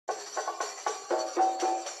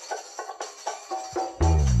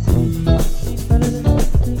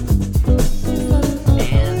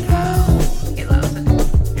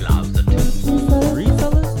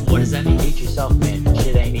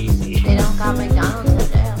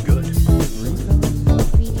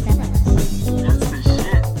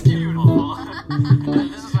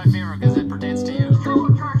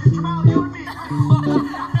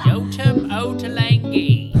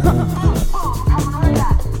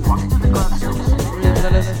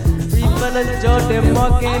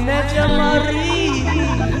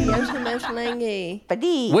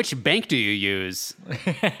Which bank do you use?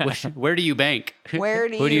 Where do you bank? Where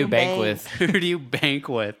Who do you bank with? Who do you bank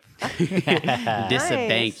with? Dis a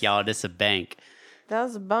bank, y'all. Dis a bank. That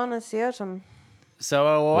was a bonus yotum.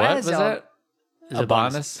 So What is was y'all- that? Is A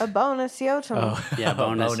bonus? A bonus yotum. Oh, Yeah,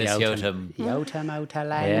 bonus yotum. Yotum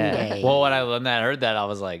Yeah. Well, when I heard that, I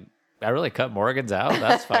was like, I really cut Morgan's out?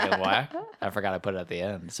 That's fucking whack. I forgot I put it at the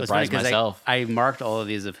end. So it's funny Surprised 'cause myself. I marked all of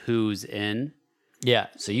these of who's in. Yeah,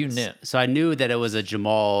 so you knew. So I knew that it was a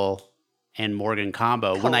Jamal and Morgan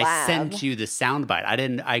combo when I Collab. sent you the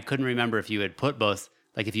soundbite. I couldn't remember if you had put both,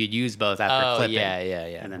 like if you'd used both after Oh, clipping. yeah.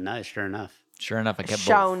 And then nice, sure enough. Sure enough, I kept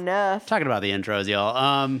Show both. enough. Talking about the intros,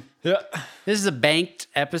 y'all. Yeah. This is a banked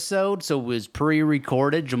episode, so it was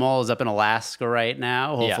pre-recorded. Jamal is up in Alaska right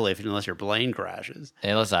now. Hopefully, unless your plane crashes.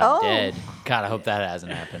 Unless I'm Oh. dead. God, I hope that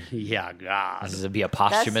hasn't happened. Yeah, God. This would be a That's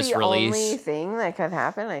posthumous the only release. thing that could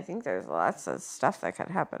happen. I think there's lots of stuff that could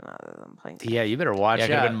happen other than playing. Yeah, you better watch Yeah, I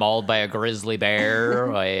could have out. been mauled by a grizzly bear,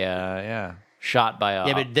 or shot by a.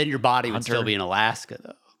 Yeah, but then your body would still Hunter. be in Alaska,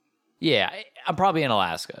 though. Yeah, I'm probably in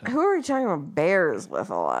Alaska. Who are we talking about bears with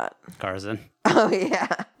a lot? Carson. Oh, yeah.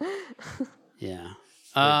 Yeah.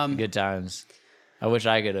 Good times. I wish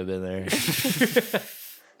I could have been there.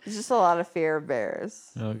 There's just a lot of fear of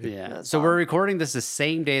bears. Yeah. That's So all. we're recording this the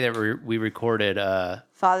same day that we recorded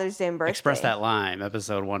Father's Day and birthday. Express That Lime,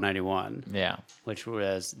 episode 191, Yeah, which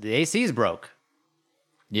was the AC's broke.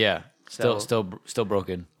 yeah. So- Still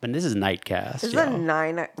broken. But this is Nightcast, Is y'all. it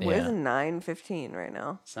 9? What is Yeah. it, 9:15 right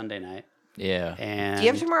now? Sunday night. Yeah. And Do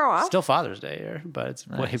you have tomorrow off? Still Father's Day here, but it's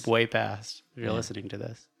Nice. way past if you're listening to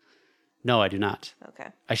this. No, I do not. Okay.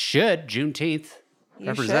 I should, Juneteenth. You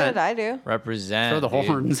Represent. should. I do. Represent. Throw the dude.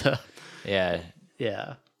 horns up. Yeah.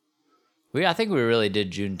 Yeah. I think we really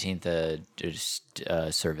did Juneteenth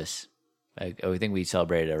service. I think we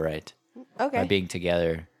celebrated it right by Okay. being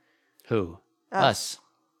together. Who? Us.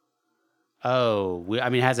 Oh,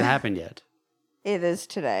 it hasn't happened yet. It is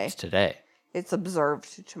today. It's today. It's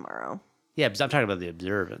observed tomorrow. Yeah, because I'm talking about the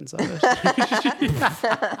observance of it.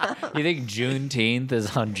 You think Juneteenth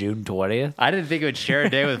is on June 20th? I didn't think it would share a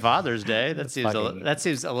day with Father's Day. That seems fucking- that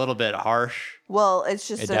seems a little bit harsh. Well, it's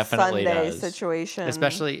just It a definitely Sunday does. situation.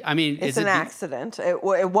 Especially, it's an accident. It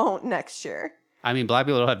won't next year. Black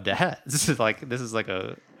people don't have dads. This is like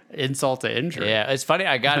a insult to injury. Yeah, it's funny.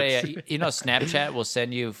 I got Snapchat will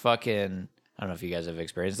send you fucking. I don't know if you guys have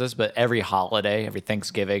experienced this, but every holiday, every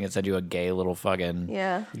Thanksgiving, it send you a gay little fucking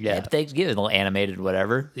Yeah. Yeah. Thanksgiving, a little animated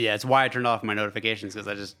whatever. Yeah, it's why I turned off my notifications because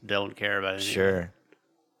I just don't care about it. Sure.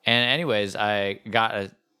 And anyways, I got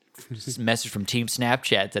a message from Team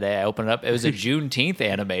Snapchat today. I opened it up. It was a Juneteenth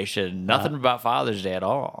animation. Nothing about Father's Day at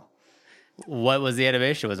all. What was the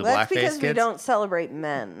animation? Was it That's blackface because kids? we don't celebrate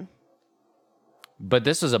men. But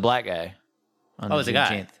this was a black guy. On Oh, it's a guy.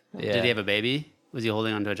 Juneteenth. Yeah. Did he have a baby? Was he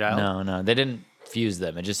holding onto a child? No. They didn't fuse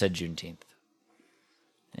them. It just said Juneteenth.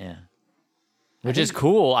 Yeah. Which is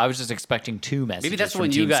cool. I was just expecting two messages Maybe that's from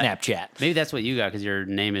when you Team got Snapchat. Maybe that's what you got because your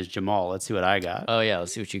name is Jamal. Let's see what I got. Oh, yeah.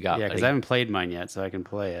 Let's see what you got. yeah, because buddy. I haven't played mine yet, so I can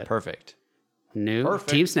play it. Perfect. New Perfect.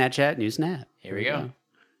 Team Snapchat, new Snap. Here we go.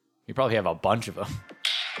 You probably have a bunch of them.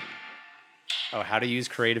 Oh, how to use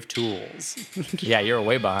creative tools. Yeah, you're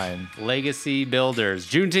way behind. Legacy Builders.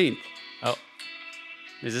 Juneteenth. Oh,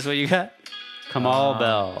 Is this what you got? Kamal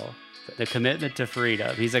Bell. The commitment to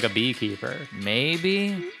freedom. He's like a beekeeper.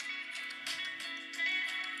 maybe.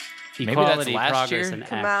 Maybe Equality, that's last progress, year? and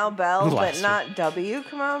Kamal act. Bell, but Last year. not W.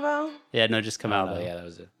 Kamal Bell? Yeah, no, just Kamal Oh, Bell. yeah, that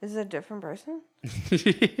was it. Is it a different person?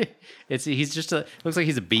 He's just looks like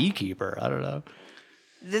he's a beekeeper. I don't know.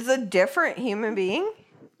 This is a different human being?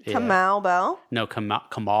 Yeah. Kamal Bell? No, Kamal.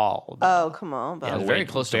 Bell. Oh, Kamal Bell. Yeah, very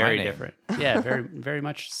close to my very name. different. Yeah, very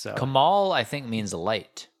much so. Kamal, I think, means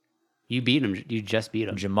light. You beat him. You just beat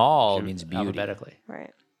him. Jamal means beauty. Alphabetically.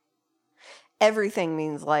 Right. Everything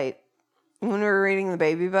means light. When we were reading the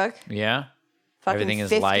baby book, Yeah. fucking Everything is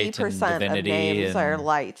 50% light and divinity of names are and-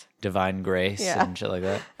 light. Divine grace Yeah. and shit like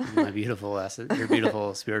that. My beautiful lesson. Your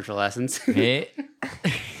beautiful spiritual lessons. Eh.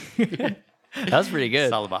 That was pretty good.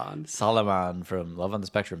 Solomon. Solomon from Love on the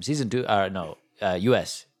Spectrum. Season 2, US. Love on the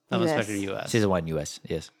Yes. Spectrum US. Season 1, US,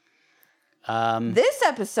 yes. This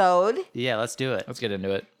episode Yeah, let's do it. Let's get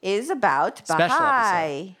into it. is about Special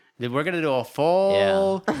Baha'i. Then we're gonna do a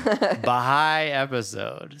full Baha'i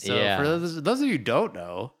episode. So Yeah. for those of you who don't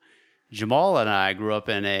know, Jamal and I grew up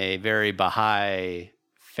in a very Baha'i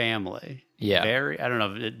family. Yeah. I don't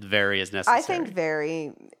know if very is necessary. I think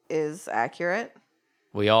very is accurate.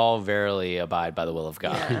 We all verily abide by the will of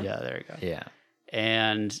God. Yeah, there you go. Yeah.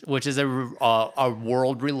 And which is a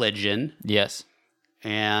world religion. Yes.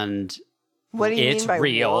 And What do you It's mean by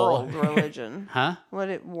real. world religion? Huh?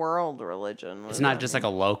 World religion? It's not just like a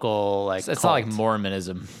local like. It's not like cult.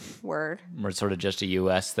 Mormonism. word. We're sort of just a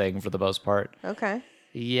U.S. thing for the most part. Okay.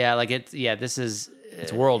 Yeah, like it's This is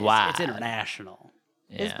It's worldwide. It's international.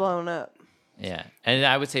 It's Yeah. blown up. Yeah, and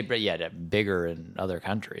I would say, but yeah, bigger in other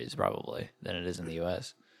countries probably than it is in the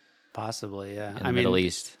U.S. Possibly, yeah. In the Middle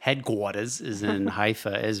East. Headquarters is in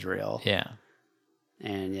Haifa, Israel. Yeah,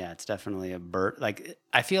 And yeah, it's definitely a like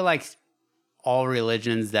I feel like all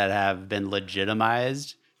religions that have been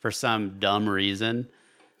legitimized for some dumb reason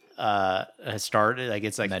has started like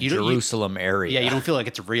it's like that you don't- Jerusalem area. yeah, you don't feel like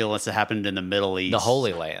it's real unless it happened in the Middle East. the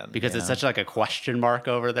Holy Land because you it's know? such like a question mark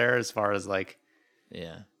over there as far as like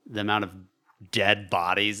yeah. the amount of dead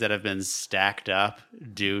bodies that have been stacked up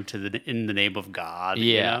due to in the name of God. Yeah,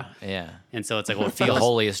 You know? yeah. And so it's like, well, it The feels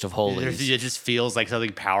holiest of holies. it just feels like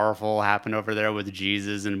something powerful happened over there with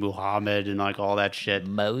Jesus and Muhammad and like all that shit.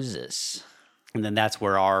 Moses. And then that's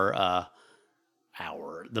where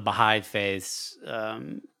the Baha'i faith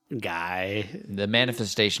guy, The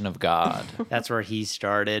manifestation of God. that's where he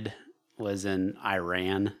started, was in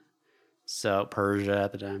Iran, so Persia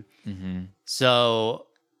at the time. Mm-hmm. So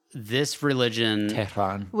this religion,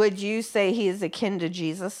 Tehran. Would you say he is akin to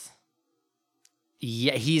Jesus?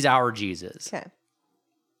 yeah, he's our Jesus. Okay.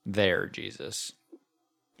 There, Jesus.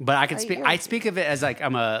 But I can Oh, speak. you're- I speak of it as like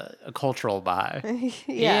I'm a cultural Baha'i.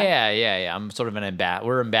 Yeah. I'm sort of an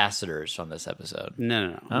we're ambassadors on this episode.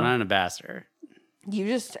 No. I'm not an ambassador. You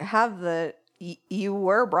just have you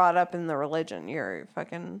were brought up in the religion. You're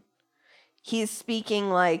fucking. He's speaking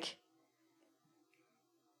like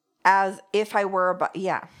as if I were a.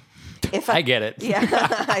 Yeah. If I get it. Yeah.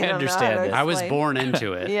 I don't understand know how it. to I was explain. born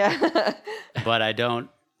into it, Yeah. but I don't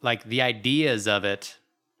like the ideas of it.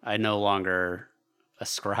 I no longer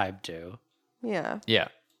ascribe to. Yeah. Yeah.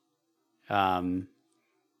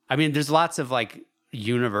 I mean, there's lots of like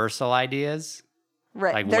universal ideas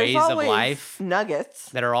Right. Like There's ways of always life. nuggets.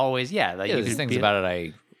 that are always like Yeah, you there's can things be- about it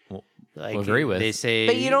I like, will agree with. They say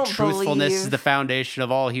But you don't truthfulness is believe- the foundation of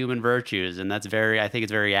all human virtues, and that's I think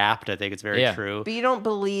it's very apt. I think it's very Yeah. true. But you don't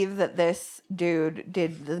believe that this dude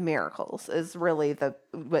did the miracles is really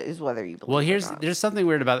whether you believe. Well, it or not. there's something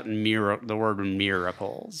weird about the word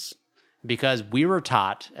miracles, because we were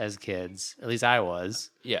taught as kids, at least I was,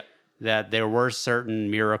 yeah. that there were certain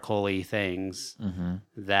miracle-y things Mm-hmm.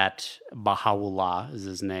 that Baha'u'llah is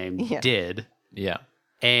his name Yeah. did, Yeah.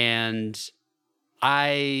 and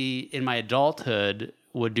I in my adulthood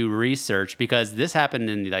would do research because this happened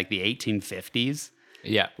in like the 1850s.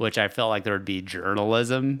 Yeah. Which I felt like there would be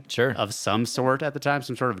journalism Sure. of some sort at the time,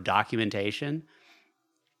 some sort of documentation.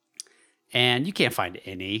 And you can't find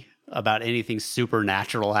any about anything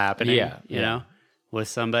supernatural happening, Yeah, you yeah. know, with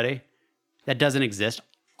somebody. That doesn't exist,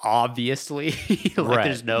 obviously. Like Right,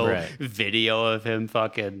 there's no right. video of him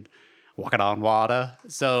fucking walking on water.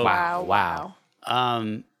 So Wow.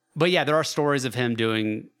 but yeah, there are stories of him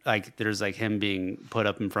doing like there's like him being put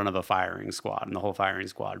up in front of a firing squad and the whole firing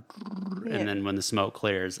squad, and then when the smoke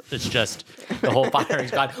clears, it's just the whole firing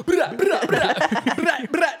squad.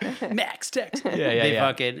 Max text. They yeah.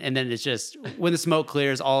 fucking and then it's just when the smoke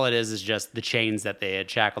clears, all it is just the chains that they had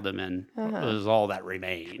shackled him in was all that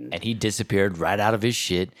remained. And he disappeared right out of his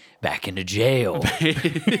shit back into jail.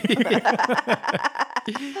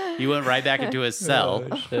 He went right back into his cell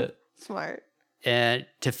Smart. and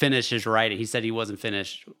to finish his writing. He said he wasn't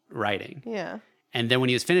finished writing. Yeah. And then when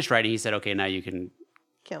he was finished writing, he said, "Okay, now you can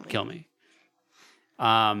Kill me.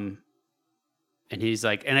 And he's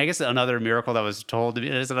like, and I guess another miracle that was told to me,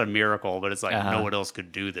 it's not a miracle, but it's like no one else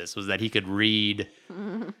could do this, was that he could read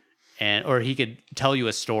or he could tell you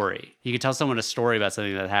a story. He could tell someone a story about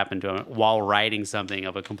something that happened to him while writing something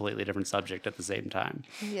of a completely different subject at the same time.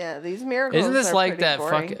 Yeah, these miracles. Isn't this are like pretty that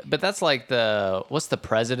boring. but that's like what's the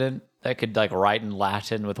president that could like write in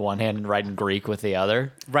Latin with one hand and write in Greek with the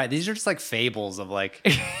other? Right. These are just like fables of like,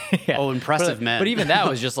 Yeah. oh, impressive men. But even that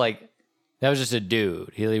was just like that was just a dude.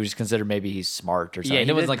 He was considered maybe he's smart or something. yeah, he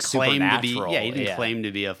it wasn't didn't like claim to be, supernatural. yeah, he didn't claim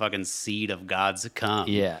to be a fucking seed of God's come.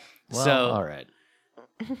 Yeah. Well, So- all right.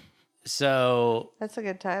 So That's a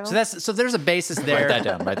good title. so there's a basis there. Write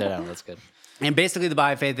that down. That's good. And basically, the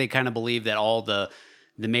Baha'i faith, they kind of believe that all the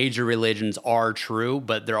major religions are true,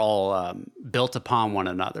 but they're all built upon one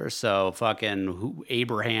another. So fucking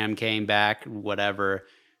Abraham came back, whatever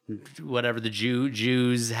the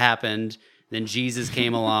Jews happened. Then Jesus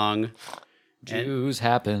came along, Jews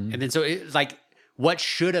happen. and then so it's like what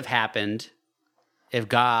should have happened if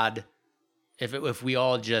God, if we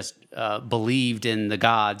all just believed in the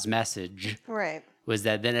God's message. right. Was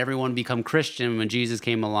that then everyone become Christian when Jesus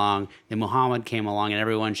came along, then Muhammad came along, and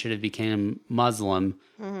everyone should have become Muslim,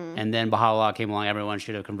 And then Baha'u'llah came along. Everyone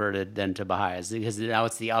should have converted then to Baha'is because now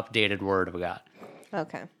it's the updated word of God.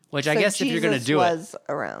 Okay. Which I guess if you're going to do was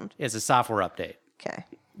around. it's a software update. Okay.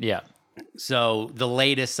 Yeah. So the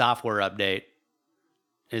latest software update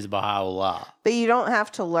is Baha'u'llah. But you don't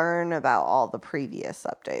have to learn about all the previous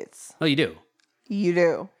updates. Oh, you do? You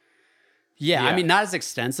do. Yeah, I Yeah. mean, not as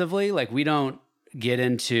extensively. Like, we don't get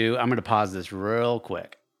into... I'm going to pause this real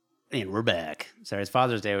quick. And we're back. Sorry, it's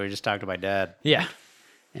Father's Day. We just talked to my dad, Yeah.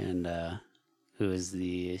 and who is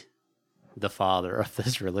the father of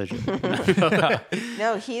this religion.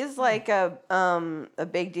 No, he's like a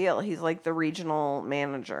big deal. He's like the regional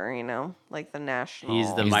manager, like the national.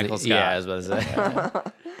 He's the He's Michael Scott. Yeah, I was about to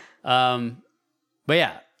say. But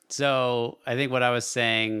yeah, so I think what I was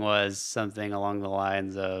saying was something along the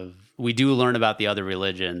lines of we do learn about the other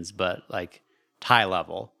religions, but like high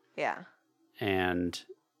level. Yeah. And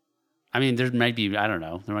I mean, there might be, I don't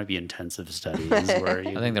know, there might be intensive studies where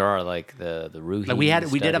you, I think there are like the Ruhi. like we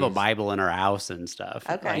did have a studies. Bible in our house and stuff.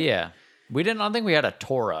 Okay. Like, Yeah. I don't think we had a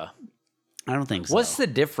Torah. I don't think so. What's the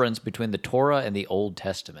difference between the Torah and the Old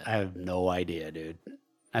Testament? I have no idea, dude.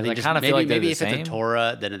 I I think just kinda feel like they're maybe the if same. it's a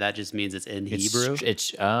Torah, then that just means it's in Hebrew.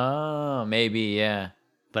 It's maybe, yeah.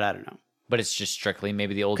 But I don't know. But it's just strictly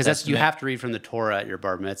maybe the Old Because Testament. you have to read from the Torah at your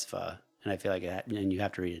bar mitzvah, and I feel like and you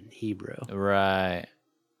have to read it in Hebrew. Right.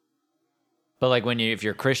 But like if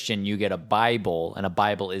you're Christian, you get a Bible, and a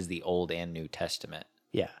Bible is the Old and New Testament.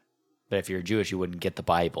 Yeah. But if you're Jewish, you wouldn't get the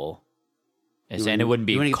Bible. You And it wouldn't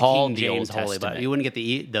you be get the called King the Old James Holy Bible. Testament. You wouldn't get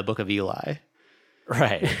the Book of Eli.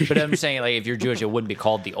 Right. But I'm saying, like, if you're Jewish, it wouldn't be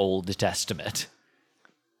called the Old Testament.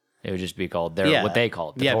 It would just be called what they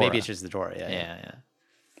call it. The yeah, Torah. maybe it's just the Torah. Yeah, Yeah.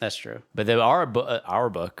 that's true. But our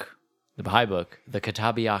book, the Baha'i book, the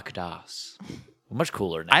Kitabi Aqdas, much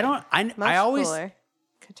cooler now. Much I always cooler.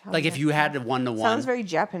 like if you had to one to one. Sounds very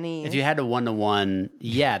Japanese. If you had to one to one,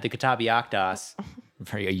 yeah, the Kitabi Aqdas.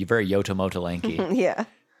 very Yotomoto Lanky. yeah.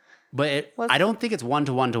 But I don't think it's one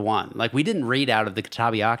to one. Like we didn't read out of the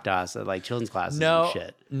Kitabi Aqdas at like children's classes and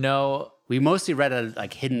shit. No. We mostly read out of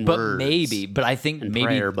like hidden But words. but I think and maybe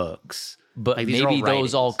prayer books. But Like, these are maybe all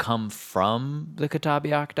those all writings. come from the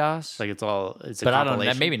Kitabi Aqdas. Like it's a but I don't know.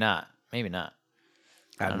 compilation. Maybe not. Maybe not.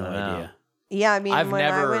 I have no don't know. idea. Yeah, I mean, I've when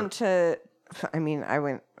never- I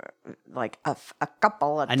went like a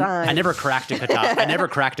couple of times. I never cracked a Katabi. I never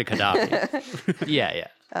cracked a Katabi. Yeah.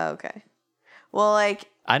 Oh, okay. Well, like,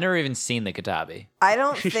 I never even seen the Kitabi. I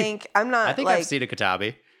don't think, I'm not I think like, I've seen a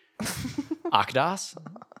Katabi, Aqdas?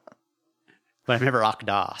 but I've never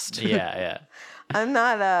Aqdased. Yeah. I'm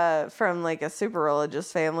not from like a super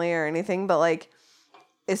religious family or anything, but like,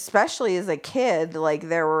 especially as a kid, like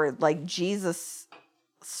there were like Jesus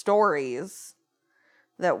stories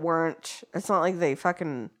that weren't, it's not like they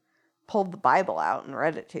fucking pulled the Bible out and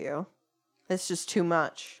read it to you. It's just too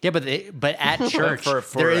much. Yeah, but at church For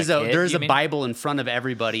there a is kid, there is you a mean? Bible in front of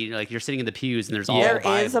everybody. Like you're sitting in the pews and there's all There the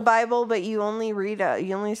Bible. is a Bible, but you only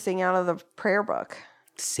you only sing out of the prayer book.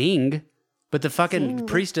 Sing. But the fucking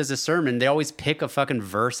priest does a sermon. They always pick a fucking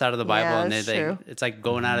verse out of the Bible, Yeah, and that's they true. it's like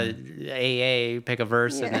going out of AA, pick a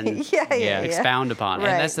verse, and then yeah. expound upon it.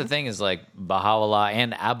 Right. And that's the thing is like Baha'u'llah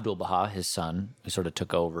and Abdul Baha, his son, who sort of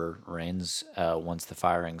took over reins once the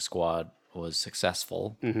firing squad was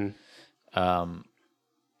successful. I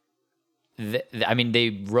mean,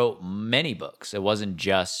 they wrote many books. It wasn't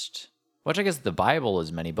just, which I guess the Bible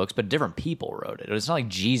is many books, but different people wrote it. It's not like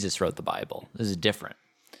Jesus wrote the Bible. This is different.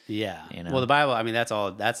 Yeah. You know? Well, the Bible, I mean, that's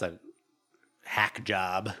a hack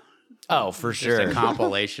job. Oh, for Just sure. a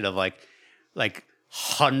compilation of like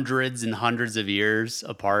hundreds and hundreds of years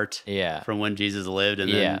apart Yeah. from when Jesus lived, and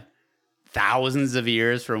Yeah. then thousands of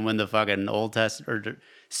years from when the fucking Old Testament, or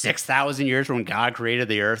 6,000 years from when God created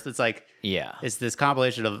the earth. It's like, Yeah. it's this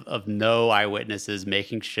compilation of no eyewitnesses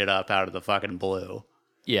making shit up out of the fucking blue.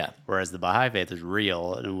 Yeah. Whereas the Baha'i faith is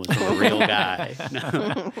real and it was from a real guy.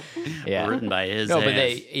 Yeah. Written by his No, but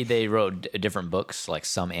hands. they wrote different books. Like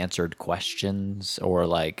some answered questions, or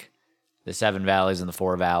like the 7 valleys and the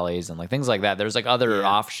 4 valleys, and like things like that. There's like other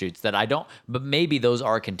offshoots that I don't. But maybe those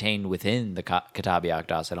are contained within the Kitabi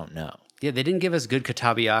Aqdas. I don't know. Yeah, they didn't give us good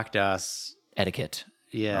Kitabi Aqdas. Etiquette.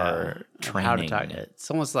 Yeah, Or on how to talk. training.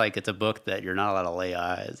 It's almost like it's a book that you're not allowed to lay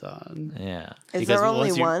eyes on. Yeah. Is Because there only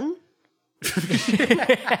once you- one?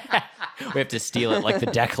 We have to steal it like the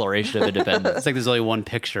Declaration of Independence. It's like there's only one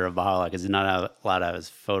picture of Baha'u'llah because he's not allowed to have his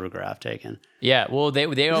photograph taken. Yeah. Well, they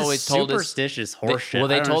This always is told us. superstitious They, horseshit. well, I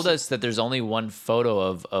they don't told understand. us that there's only one photo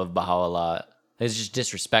of Baha'u'llah. It's just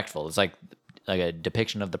disrespectful. It's like a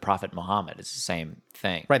depiction of the Prophet Muhammad. It's the same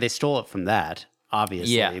thing. Right, they stole it from that,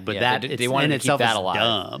 obviously. Yeah, but yeah, that they it's, wanted in to keep itself that is alive.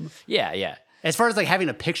 dumb. Yeah. as far as like having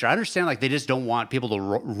a picture, I understand like they just don't want people to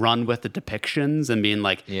run with the depictions and being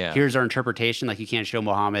like, here's our interpretation. Like you can't show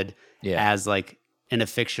Muhammad as like in a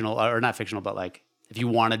fictional or not fictional, but like if you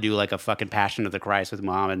want to do like a fucking Passion of the Christ with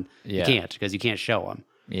Muhammad, you can't because you can't show him.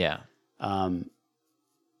 Yeah.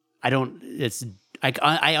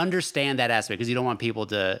 I understand that aspect because you don't want people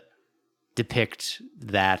to depict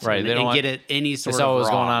that right. and get it any sort of wrong. That's what was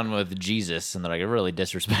wrong. going on with Jesus, and they're like, really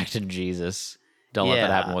disrespecting Jesus. Don't let that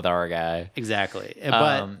happen with our guy. Exactly.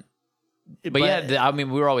 But yeah, I mean,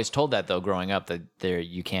 we were always told that though, growing up, that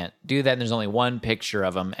you can't do that. And there's only one picture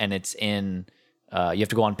of him, and it's in. You have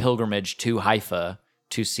to go on pilgrimage to Haifa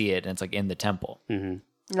to see it, and it's like in the temple. Mm-hmm.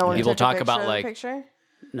 No one people took talk a about picture of the like picture?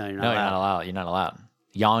 No, you're not you're allowed. not allowed. You're not allowed.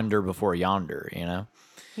 Yonder before yonder, you know.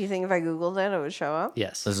 You think if I Googled it, it would show up?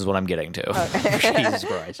 Yes. This is what I'm getting to. Jesus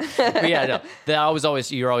Christ. But yeah, no.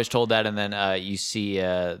 You're always told that, and then you see.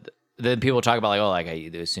 Then people talk about like, oh, like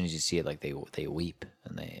as soon as you see it, like they weep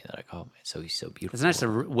and they're like, oh, man, he's so beautiful. It's nice to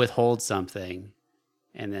withhold something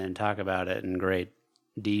and then talk about it in great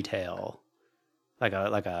detail, like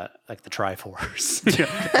the Triforce.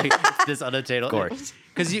 Like this unattainable. Of course,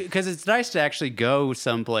 because it's nice to actually go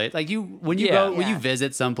someplace. Like when you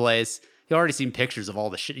visit someplace. You already seen pictures of all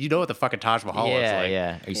the shit. You know what the fucking Taj Mahal is like.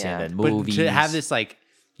 Yeah. Are you seeing that in But movies? to have this like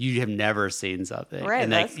you have never seen something, Right,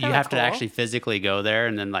 and like that's you kinda have to cool. actually physically go there,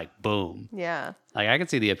 and then like boom, Yeah, like I can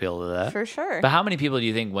see the appeal to that. for sure. But how many people do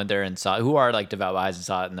you think went there and saw, who are like devout eyes and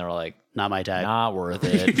saw it, and they were like, Not my type. not worth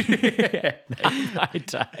it. Not my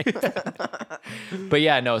type. But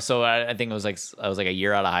yeah, no. So I think I was like a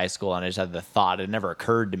year out of high school, and I just had the thought. It never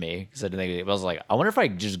occurred to me because I didn't think. I was like, I wonder if I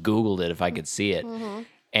just Googled it, if I could see it. Mm-hmm.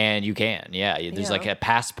 And you can, There's like a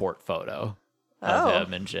passport photo of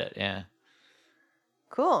him and shit, yeah.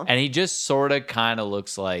 Cool. And he just sort of kind of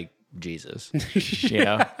looks like Jesus, you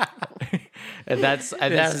know. And that's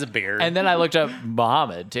a beard. And then I looked up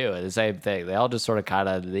Muhammad too, the same thing. They all just sort of kind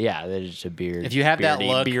of they're just a beard. If you have that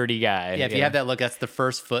look, beardy guy, Yeah, if you have that look, that's the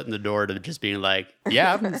first foot in the door to just being like,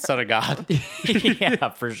 yeah, I'm the son of God. yeah,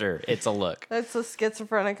 for sure, it's a look. That's a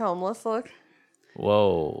schizophrenic homeless look.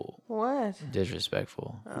 Whoa, What?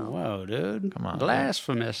 disrespectful. Whoa, dude. Come on,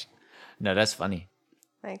 Blasphemous. No, that's funny.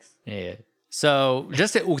 Thanks. Yeah. So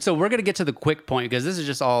so we're gonna get to the quick point because this is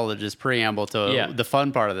just all just preamble to the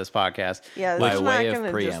fun part of this podcast. Yeah, By this is way not of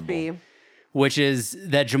going to just preamble. be. Which is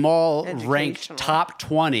that Jamal ranked Educational. top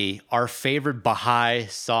 20 our favorite Baha'i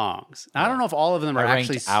songs. Now, I don't know if all of them are I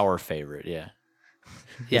ranked actually. our favorite. Yeah.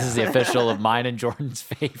 Yeah. This is the official of mine and Jordan's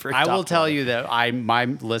favorite. I will top tell 20. you that my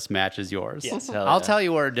list matches yours. Yes, hell I'll yeah. tell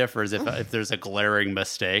you where it differs if there's a glaring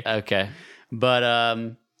mistake. Okay. But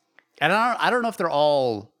and I don't know if they're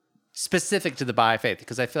all specific to the Baha'i faith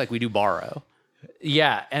because I feel like we do borrow.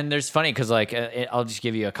 Yeah, and there's funny because like I'll just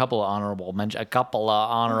give you a couple of honorable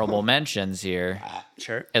mentions here.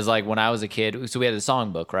 Sure. Is like when I was a kid, so we had a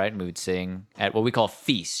songbook, right? And we would sing at what we call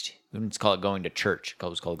feast. We wouldn't call it going to church. It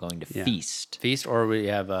was called going to feast. Feast, or we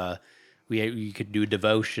have you could do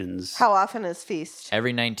devotions. How often is feast?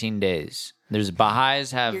 Every 19 days. There's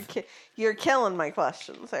Baha'is have. You're killing my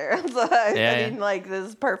questions there. So, Yeah. I mean, like, this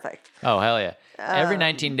is perfect. Oh hell yeah! Every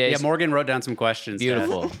 19 days. Yeah, Morgan wrote down some questions.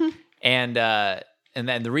 Beautiful. And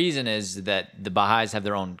then the reason is that the Baha'is have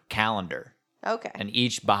their own calendar. Okay. And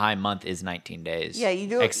each Baha'i month is 19 days. Yeah, you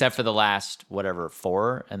do it- Except for the last,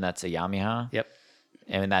 4, and that's a Yamiha. Yep.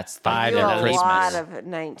 And that's You 5 do and a Christmas. lot of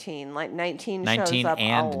 19. Like, 19 19 shows up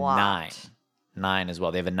and a lot. 9. 9 as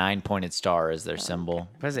well. They have a 9-pointed star as their symbol.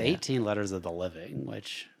 There's 18 letters of the living,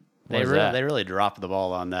 which What is that? they really dropped the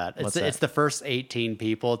ball on that. What's that? It's the first 18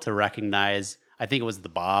 people to recognize. I think it was the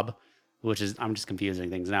Bab, which is I'm just confusing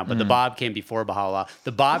things now. But the Bab came before Baha'u'llah.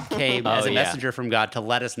 The Bab came as a yeah. messenger from God to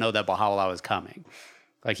let us know that Baha'u'llah was coming.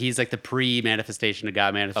 Like he's like the pre-manifestation of God,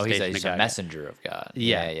 Oh, manifestation he's of a God. messenger of God.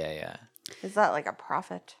 Yeah. Yeah. Is that like a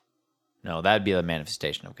prophet? No, that'd be the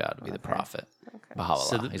manifestation of God, would be the prophet. Baha'u'llah.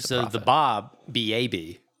 So, he's a so prophet. the Bab,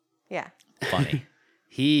 B-A-B, Yeah. Funny.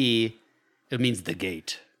 it means the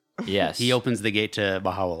gate. Yes. He opens the gate to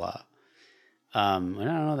Baha'u'llah. I don't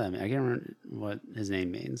know that. I can't remember what his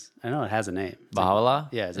name means. I know it has a name. It's like- Baha'u'llah?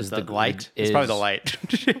 yeah, is Is it the the- light? It's probably the is-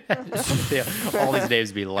 light. Yeah, all these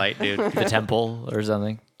names be light, dude. The temple or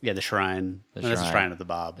something. Yeah, the shrine. That's the shrine. shrine of the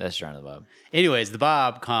Bab. That's Shrine of the Bob. Anyways, the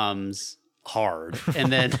Bab comes hard,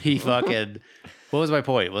 and then he fucking. What was my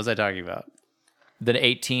point? What was I talking about? The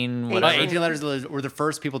 18. Oh, Whatever. 18 letters were the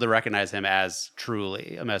first people to recognize him as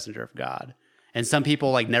truly a messenger of God. And some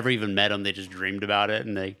people like never even met him; they just dreamed about it,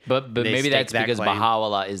 and But they maybe stake that's that because claim.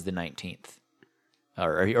 Baha'u'llah is the 19th.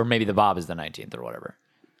 Or maybe the Bab is the 19th or whatever.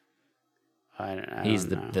 I He's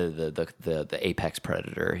don't know. the apex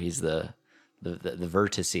predator. He's the the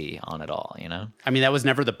vertice on it all, you know? I mean, that was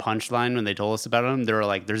never the punchline when they told us about them. They were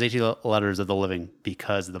like, there's 18 letters of the living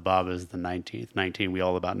because the Bob is the 19th. 19, we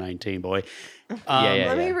all about 19, boy.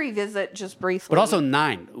 Let me revisit just briefly. But also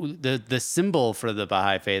 9. The symbol for the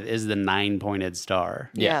Baha'i faith is the 9-pointed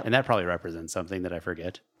star. Yeah. And that probably represents something that I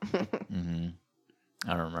forget. I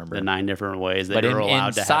don't remember. The 9 different ways that But you're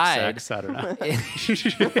allowed to have inside- sex. I don't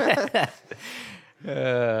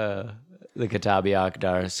know. The Kitabi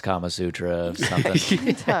Akdar's Kama Sutra of something.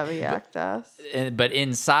 Tabiakdas. But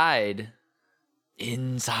inside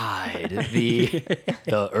the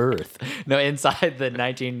earth. No, inside the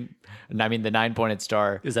 9-pointed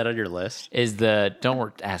star Is that on your list? is the,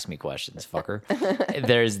 ask me questions, fucker.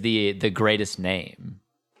 There's the greatest name,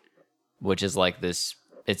 which is like this,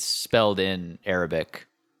 it's spelled in Arabic,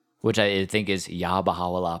 which I think is Ya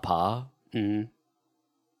Baha'u'llah Pa. Mm-hmm.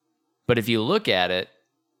 But if you look at it,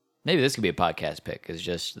 maybe this could be a podcast pick, is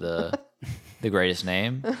just the greatest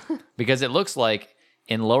name. Because it looks like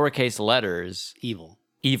in lowercase letters, Evil.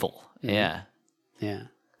 evil. Yeah. Yeah.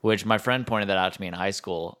 Which my friend pointed that out to me in high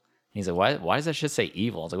school. He's like, why does that shit say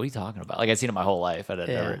evil? I was like, what are you talking about? Like, I'd seen it my whole life. That's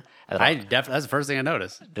the first thing I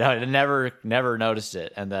noticed. I never noticed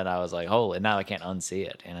it. And then I was like, holy, now I can't unsee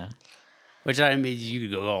it, you know? Which, I mean, you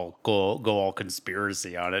could go all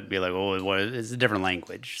conspiracy on it and be like, oh, it's a different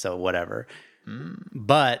language, so whatever.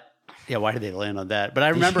 But yeah, why did they land on that? But I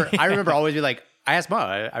remember always be like, I asked Mom,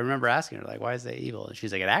 I remember asking her, like, why is that evil? And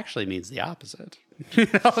she's like, it actually means the opposite.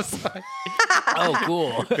 I was like, Oh,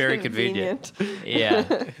 cool. very convenient.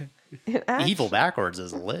 Yeah. Evil backwards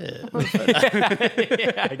is live.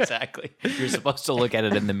 Yeah, exactly. You're supposed to look at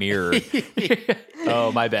it in the mirror.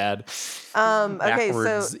 Oh, my bad. Okay,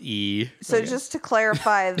 Backwards E. so just to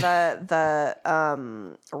clarify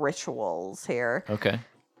the rituals here. Okay.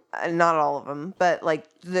 Not all of them, but like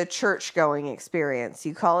the church going experience.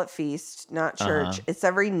 You call it feast, not church. It's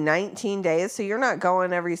every 19 days, so you're not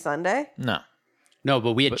going every Sunday. No. No,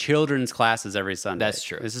 but we had children's classes every Sunday. That's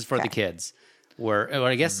true. This is for the kids. Well,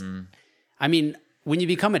 I guess, I mean, when you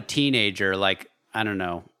become a teenager, like, I don't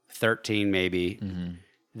know, 13 maybe,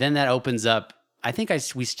 then that opens up. I think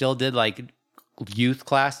we still did like youth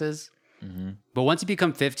classes. But once you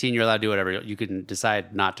become 15, you're allowed to do whatever. You can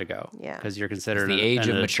decide not to go. Yeah. Because you're considered The age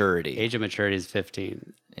of maturity. Age of maturity is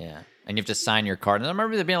 15. Yeah. And you have to sign your card. And I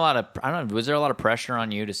remember there being a lot of, I don't know, was there a lot of pressure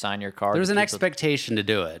on you to sign your card? There was an People- expectation to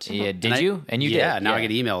do it. Yeah, did you? And you did. Yeah, now I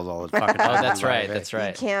get emails all the fucking time. Oh, that's right. That's You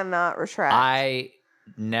right. cannot retract. I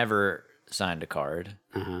never signed a card.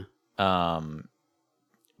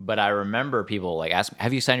 But I remember people like ask me,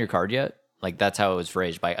 have you signed your card yet? Like that's how it was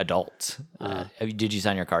phrased by adults. Did you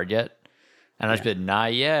sign your card yet? And I just said,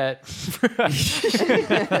 not yet.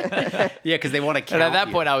 Yeah, because they want to count And at that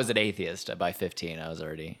you. point, I was an atheist. By 15, I was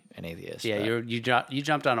already an atheist. Yeah, but- you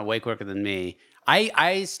jumped on it way quicker than me.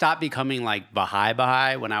 I stopped becoming like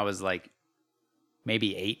Baha'i when I was like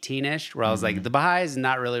maybe 18ish, where I was like, the Baha'i is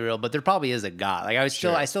not really real, but there probably is a God. Like I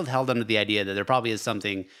still held on to the idea that there probably is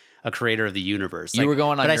something, a creator of the universe. You Like, were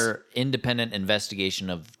going on but your independent investigation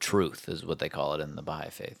of truth, is what they call it in the Baha'i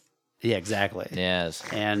faith. yeah, exactly. Yes.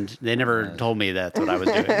 And they never told me that's what I was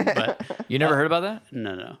doing. But You never heard about that?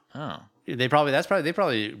 no. Oh. They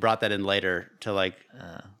probably brought that in later to like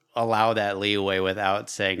allow that leeway without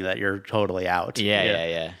saying that you're totally out.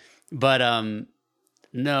 Yeah. But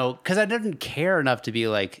no, because I didn't care enough to be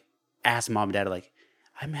like ask mom and dad like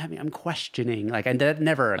I'm questioning, like, and that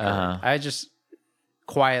never occurred. I just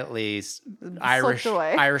quietly Irish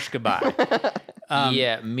away. Irish goodbye.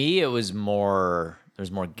 Yeah, me, it was more,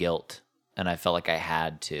 there's more guilt, and I felt like I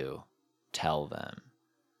had to tell them.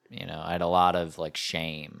 You know, I had a lot of like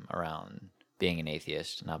shame around being an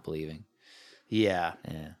atheist, not believing. Yeah,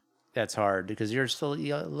 Yeah. that's hard because you're still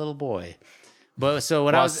a little boy. But so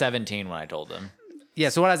when Well, I I was was 17 when I told them. Yeah,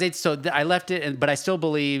 so when I was 8, I left it, but I still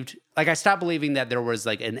believed, like I stopped believing that there was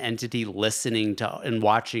like an entity listening to and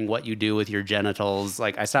watching what you do with your genitals.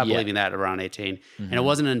 Like I stopped believing that around 18. And it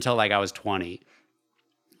wasn't until like I was 20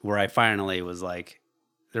 where I finally was like,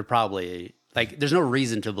 there's no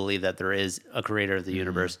reason to believe that there is a creator of the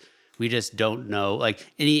universe. We just don't know. Like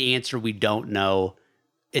any answer we don't know,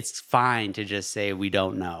 it's fine to just say we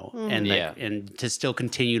don't know, and and to still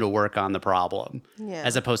continue to work on the problem,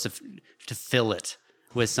 as opposed to fill it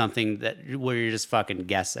with something where you're just fucking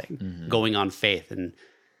guessing, going on faith and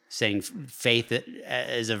saying faith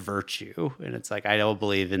is a virtue, and it's like I don't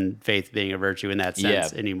believe in faith being a virtue in that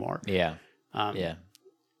sense anymore. Yeah.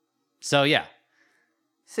 So yeah.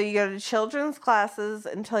 So you go to children's classes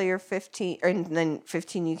until you're 15, and then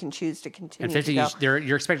 15 you can choose to continue. And 15, to go.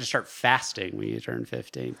 you're expected to start fasting when you turn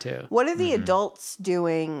 15 too. What are the adults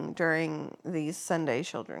doing during these Sunday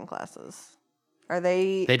children classes? Are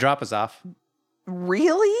they They drop us off.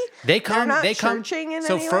 really? They come. They're not they come. churching in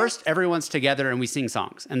So any way? first, everyone's together and we sing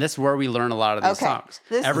songs, and this is where we learn a lot of these Okay. songs.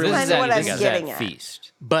 This is Everyone's kind of what I'm this is getting at at.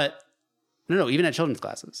 feast. But no, even at children's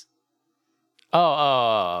classes.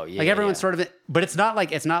 Oh, yeah. Like everyone's yeah. sort of, but it's not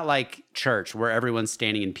like church where everyone's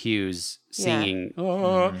standing in pews singing.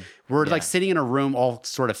 We're like sitting in a room, all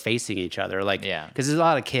sort of facing each other, like Yeah. because there's a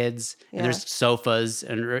lot of kids Yeah. and there's sofas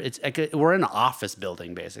and it's like we're in an office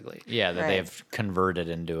building basically. Yeah, that Right. they've converted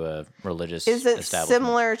into a religious Is it establishment.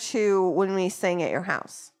 similar to when we sang at your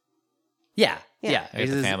house? Yeah, Yeah. yeah. Like the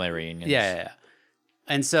It's- family reunions. Yeah.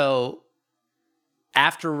 And so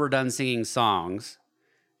after we're done singing songs,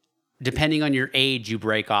 depending on your age, you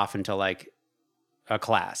break off into like a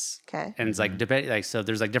class. Okay. And it's like depending, like so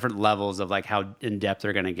there's like different levels of like how in depth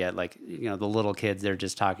they're gonna get. Like the little kids, they're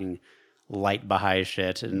just talking light Baha'i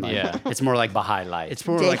shit, and like, Yeah. it's more like Baha'i light. it's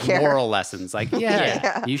more like Daycare. moral lessons. Like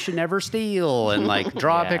Yeah. you should never steal and like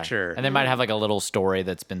draw a Yeah. picture. And they might have like a little story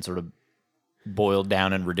that's been sort of boiled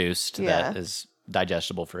down and reduced that Yeah. is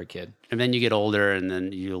digestible for a kid. And then you get older, and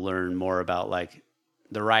then you learn more about like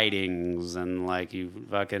the writings, and like you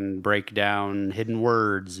fucking break down hidden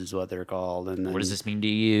words is what they're called. And then, What does this mean to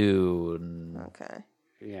you? And Okay.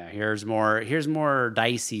 Yeah, here's more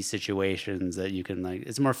dicey situations that you can like.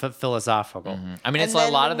 It's more philosophical. I mean, it's And a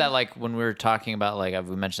then lot when of that, like when we were talking about, like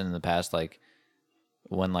we mentioned in the past, like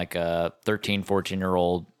when like a 13,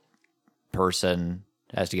 14-year-old person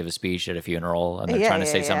has to give a speech at a funeral and they're Yeah, trying to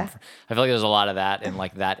say yeah, something. I feel like there's a lot of that in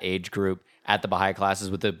like that age group at the Baha'i classes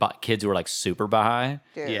with the kids who are like super Baha'i.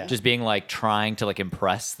 Dude. Yeah. Just being like trying to like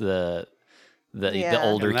impress the Yeah.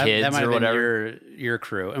 older And that kids might or have been whatever. your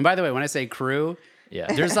crew. And by the way, when I say crew, Yeah.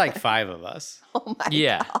 there's like 5 of us. Oh my.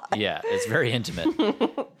 Yeah. Yeah. It's very intimate.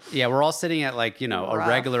 Yeah, we're all sitting at like a Rough.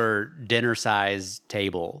 regular dinner size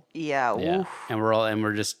table, Yeah. Yeah. Oof. and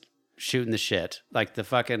we're just shooting the shit. Like the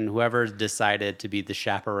fucking whoever decided to be the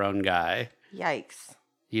chaperone guy. Yikes.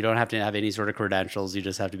 You don't have to have any sort of credentials. You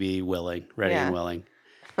just have to be willing, ready Yeah. and willing,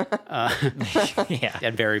 Yeah.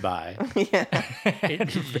 and very bi. Yeah.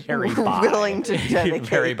 Very bi. Willing to dedicate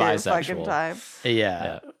Very their fucking bisexual. time.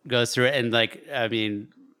 Yeah, goes through it, and like I mean,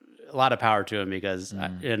 a lot of power to him because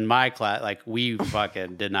in my class, like we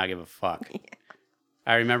fucking did not give a fuck.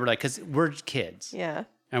 I remember like because we're kids Yeah.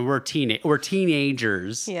 and we're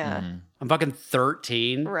teenagers. Yeah. I'm fucking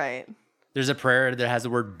 13. Right. There's a prayer that has the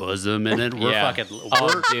word bosom in it. We're Yeah. fucking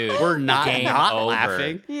Oh, dude. we're not Game not over.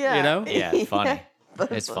 laughing. Yeah. You know? Yeah. It's funny.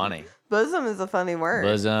 Bosom. It's funny. Bosom is a funny word.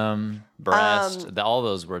 Bosom, breast, all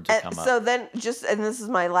those words would come So up. then, and this is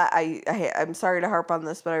my I'm sorry to harp on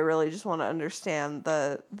this, but I really just want to understand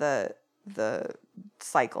the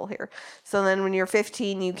cycle here. So then, when you're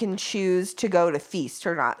 15, you can choose to go to feast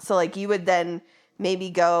or not. So like you would then maybe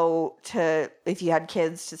go to if you had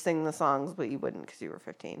kids to sing the songs, but you wouldn't because you were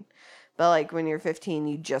 15. But like when you're 15,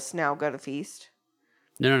 you just now go to feast.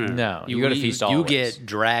 No. No, you go to feast You always. get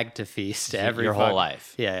dragged to feast every Your whole fuck-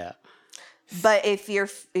 life. Yeah. But if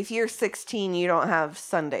you're 16, you don't have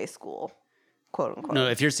Sunday school, quote unquote. No,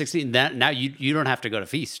 if you're 16, now you don't have to go to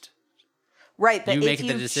feast. Right, but You if make the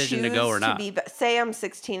you decision to go or choose not. say I'm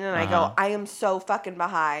 16 and I go, I am so fucking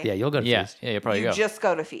Baha'i. Yeah, you'll go to Yeah. feast. Yeah. You probably you go. just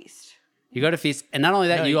go to feast. You go to feast, and not only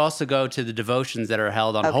that, No, you you- also go to the devotions that are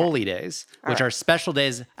held on Okay. holy days, which right. are special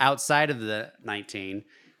days outside of the 19,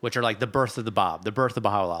 which are like the birth of the Bab, the birth of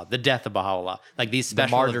Baha'u'llah, the death of Baha'u'llah, like these the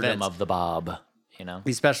special martyrdom events. of the Bob. You know.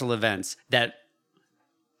 These special events that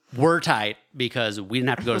were tight because we didn't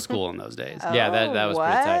have to go to school in those days. Yeah, that was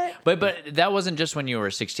pretty tight. what? But that wasn't just when you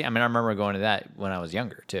were 16. I mean, I remember going to that when I was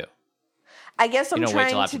younger too. I guess I'm don't wait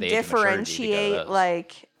till trying after to the age of maturity to go to differentiate, those.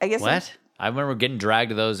 like, I guess I'm- What? I remember getting dragged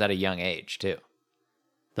to those at a young age too.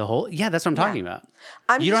 The whole that's what I'm talking about.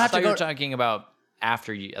 I'm You don't I have just, to thought you go. were talking about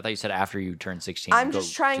after you. I thought you said after you turned 16. I'm you go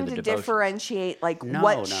just trying the to devotion. differentiate, like, No,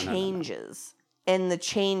 what no, no, no, no. changes and the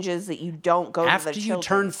changes that you don't go After to the you turn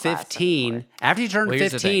children's class 15, anymore. after you turn Well,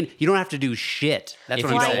 here's the 15, thing. you don't have to do shit. That's If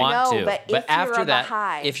what you I'm don't saying. want know, to, but if you're after a that,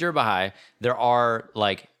 Baha'i- if you're a Baha'i, there are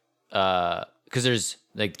like because there's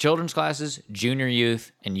like children's classes, junior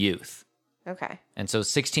youth, and youth. Okay. And so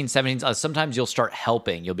 16, 17, sometimes you'll start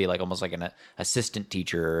helping. You'll be like almost like an assistant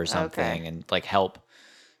teacher or something Okay. and like help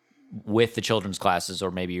with the children's classes, or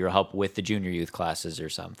maybe you'll help with the junior youth classes or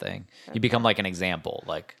something. You become like an example.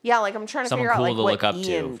 Like, Yeah, like I'm trying to Someone figure out cool like to what look up to.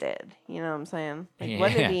 Ian did. You know what I'm saying? Like,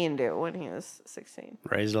 what Yeah. did Ian do when he was 16?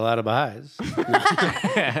 Raised a lot of Baha'is.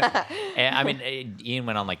 and, I mean, Ian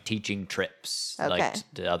went on like teaching trips, Okay.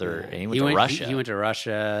 like to other, and he went to Russia. He went to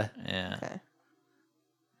Russia, yeah. Okay.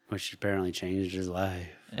 which apparently changed his life.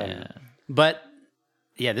 Yeah. But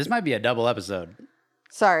yeah, this might be a double episode.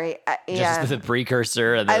 Sorry. Yeah. Just the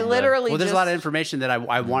precursor. And I then literally Well, there's just, a lot of information that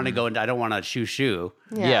I want to go into. I don't want to shoo.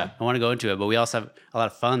 Yeah. I want to go into it, but we also have a lot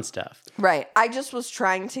of fun stuff. Right. I just was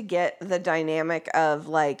trying to get the dynamic of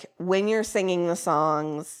like when you're singing the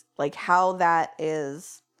songs, like how that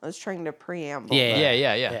is. I was trying to preamble. Yeah, but-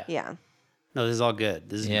 Yeah. Yeah. No, this is all good.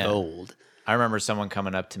 This is Yeah. gold. I remember someone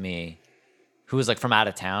coming up to me who was like from out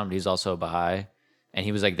of town, but he's also a Baha'i. And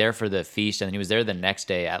he was like there for the feast, and he was there the next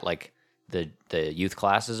day at like the youth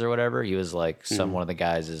classes or whatever. He was like one of the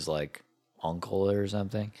guys is like uncle or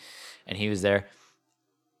something. And he was there,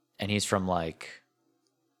 and he's from like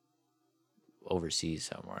overseas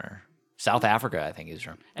somewhere. South Africa, I think he's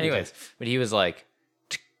from. Anyways, but he was like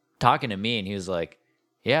talking to me, and he was like,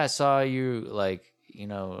 yeah, I saw you like, you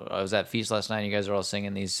know, I was at feast last night and you guys are all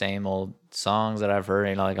singing these same old songs that I've heard,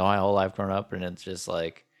 you know, like all my whole life growing up. And it's just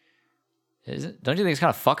like, don't you think it's kind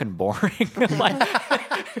of fucking boring?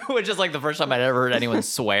 Like, which is like the first time I'd ever heard anyone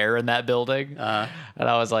swear in that building. And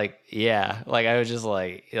I was like, yeah, like I was just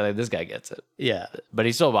like, you know, this guy gets it. Yeah. But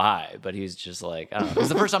he's still Baha'i, but he's just like, I don't know. It was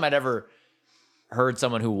the first time I'd ever heard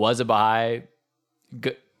someone who was a Baha'i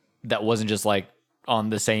that wasn't just like on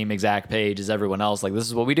the same exact page as everyone else. Like, this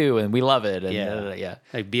is what we do and we love it. And yeah.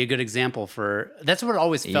 Like, be a good example for, that's what it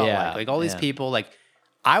always felt Yeah, like. Like, all these yeah. people, like,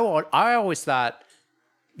 I always thought,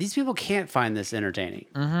 these people can't find this entertaining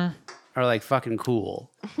or like fucking cool.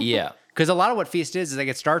 Yeah. Because a lot of what Feast is like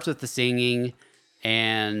it starts with the singing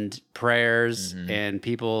and prayers and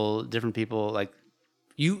different people, like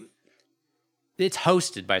it's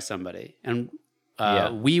hosted by somebody. And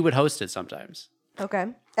we would host it sometimes. Okay.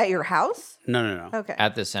 At your house? No. Okay.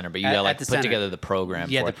 At the center, but you At- gotta like at the put center. together the program.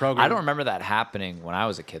 Yeah, for the it. program. I don't remember that happening when I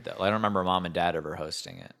was a kid though. I don't remember mom and dad ever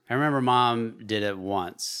hosting it. I remember mom did it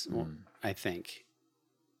once, I think.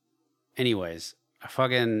 Anyways,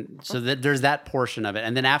 there's that portion of it.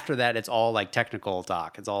 And then after that, it's all like technical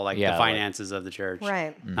talk. It's all like Yeah, the like- finances of the church.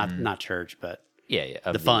 Right. Not church, but Yeah.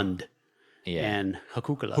 Of the fund Yeah. and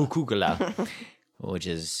Hakukala. Hukukala, which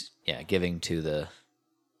is giving to the.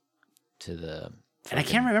 And I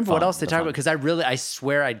can't remember what else they talk about because I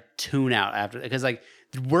swear I tune out after because like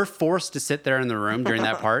we're forced to sit there in the room during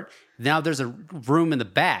that part. Now there's a room in the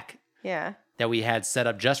back Yeah. that we had set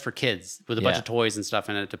up just for kids with a bunch Yeah. of toys and stuff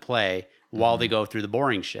in it to play while they go through the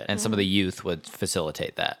boring shit. And some of the youth would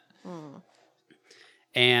facilitate that.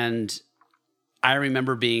 And I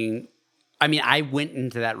remember I went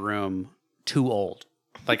into that room too old.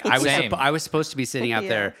 Like Same. I was supposed to be sitting out Yeah.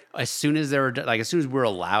 there as soon as as soon as we were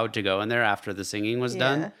allowed to go in there after the singing was Yeah.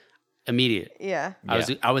 done, immediate. Yeah.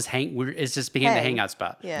 It's just became the Hang. hangout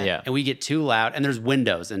spot. Yeah. Yeah. And we get too loud and there's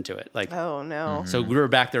windows into it. Like Oh no. so we were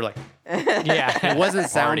back there like Yeah. it wasn't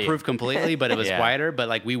Party. soundproof completely, but it was Yeah. quieter. But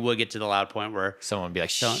like we would get to the loud point where Someone would be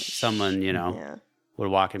like, shh. someone, Yeah. would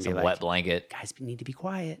walk and be Some like, wet blanket. guys, we need to be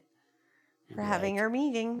quiet. We're having our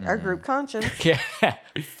meeting, our group conscience. Yeah.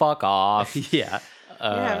 Fuck off. Yeah.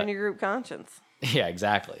 You're having your group conscience. Yeah,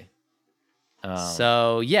 exactly.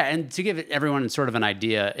 So yeah, and to give everyone sort of an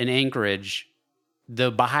idea, in Anchorage, the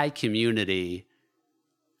Baha'i community,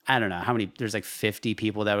 I don't know how many. There's like 50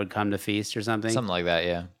 people that would come to Feast or something. Something like that,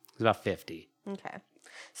 yeah. It's about 50. Okay.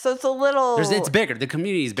 So it's a little. It's bigger. The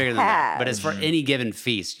community is bigger than that. But as for Mm-hmm. any given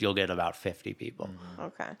feast, you'll get about 50 people.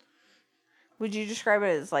 Okay. Would you describe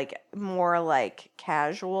it as like more like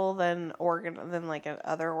casual than like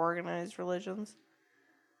other organized religions?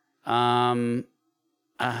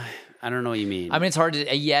 I don't know what you mean. I mean, it's hard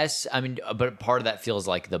to, yes. I mean, but part of that feels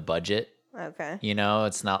like the budget. Okay. You know,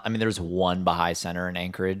 it's not, I mean, there's one Baha'i center in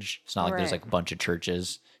Anchorage. It's not like there's Right. like a bunch of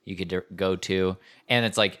churches you could go to. And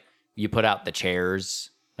it's like you put out the chairs.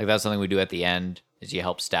 Like that's something we do at the end is you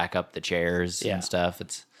help stack up the chairs Yeah. and stuff.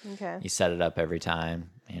 It's, Okay. you set it up every time,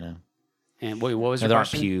 you know. and wait, what was your There aren't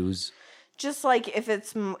question? pews. Just like if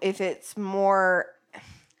it's more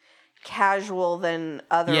casual than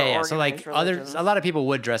other. Yeah. So like organized religions. a lot of people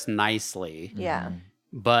would dress nicely. Yeah. Mm-hmm.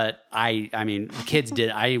 But I mean, kids did.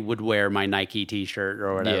 I would wear my Nike T-shirt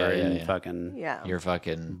or whatever, Yeah, and yeah. fucking Yeah. Your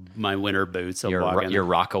fucking, my winter boots. I'm your walking.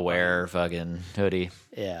 Rockaware fucking hoodie.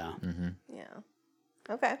 Yeah. Yeah.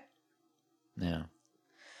 Okay. Yeah.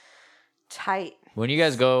 Tight. When you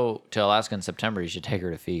guys go to Alaska in September, you should take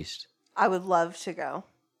her to Feast. I would love to go.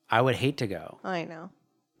 I would hate to go. I know.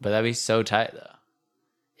 But that'd be so tight, though.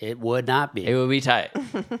 It would not be. It would be tight.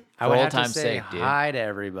 I would old have to time's say sake, dude. hi to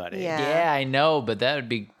everybody. Yeah. Yeah, I know, but that would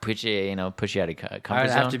be push you out of comfort I would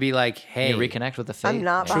zone. have to be like, hey, You reconnect with the faith. I'm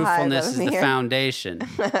not Baha'i. truthfulness though, is the here. foundation.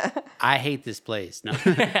 I hate this place. No.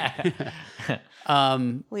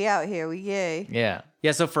 We out here. We gay. Yeah.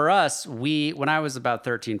 Yeah, so for us, when I was about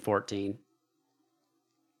 13, 14,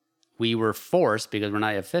 we were forced, because we're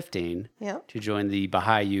not yet 15, Yeah. to join the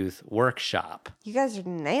Baha'i Youth Workshop. You guys are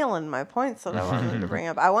nailing my points that I wanted to bring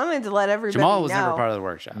up. I wanted to let everybody Jamal was know. never part of the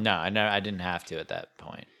workshop. No, I didn't have to at that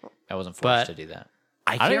point. I wasn't But forced to do that.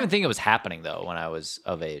 I don't can't- even think it was happening though when I was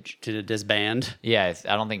of age. To disband. Yeah,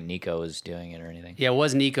 I don't think Nico was doing it or anything. Yeah, it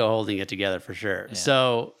was Nico holding it together for sure.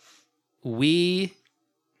 So we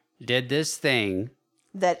did this thing.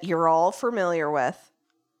 That you're all familiar with.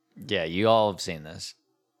 Yeah, you all have seen this.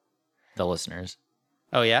 The listeners.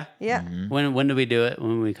 Oh yeah? Yeah. Mm-hmm. When do we do it?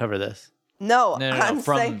 When we cover this? No, No. I'm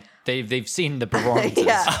From saying, they've seen the performances.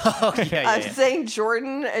 yeah. Oh yeah, I'm saying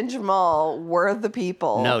Jordan and Jamal were the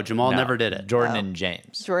people. No, Jamal No, never did it. Jordan and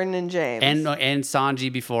James. Jordan and James. And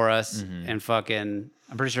Sanji before us, Mm-hmm. and fucking.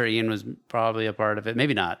 I'm pretty sure Ian was probably a part of it.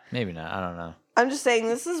 Maybe not. Maybe not. I don't know. I'm just saying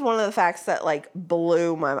this is one of the facts that like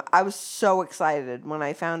blew my mind. I was so excited when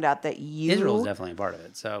I found out that Israel's definitely a part of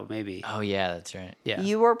it. So maybe. Oh yeah, that's right. Yeah.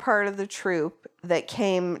 you were part of the troupe that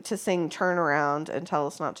came to sing Turnaround and Tell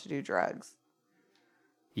Us Not to Do Drugs.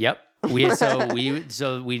 Yep. We They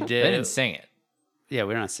did. didn't sing it. Yeah,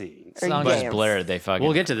 we're not singing. Or Song dance. just blared. They fucking.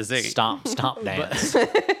 We'll get to the singing. Stomp dance.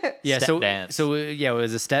 Yeah, Step so dance. yeah, it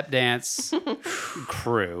was a step dance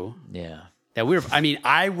crew Yeah. that we were. I mean,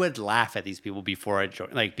 I would laugh at these people before I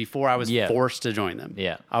joined, like before I was Yeah. forced to join them.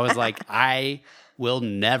 Yeah. I was like, I will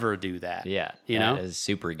never do that. Yeah. you that know, is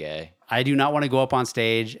super gay. I do not want to go up on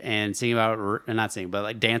stage and sing about, not sing, but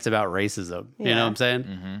like dance about racism. You know Yeah. what I'm saying?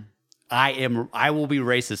 Mm-hmm. I will be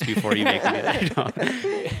racist before you make me do that.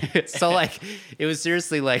 You know? So like, it was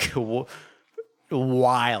seriously like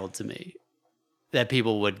wild to me that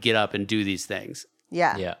people would get up and do these things.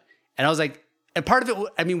 Yeah. Yeah. And I was like, and part of it,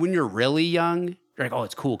 I mean, when you're really young, you're like, oh,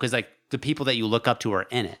 it's cool. Cause like the people that you look up to are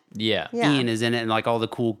in it. Yeah. Yeah. Ian is in it, and like all the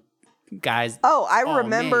cool guys. Oh, I Oh,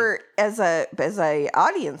 remember as a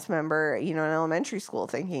audience member, you know, in elementary school,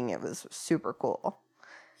 thinking it was super cool,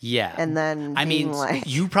 Yeah. and then I being mean, like,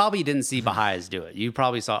 you probably didn't see Baha'is do it. You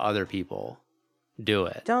probably saw other people do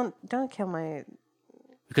it. don't kill my.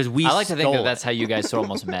 Because we I like to think that stole that's how you guys sort of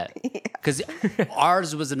almost met. because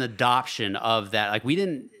ours was an adoption of that. Like we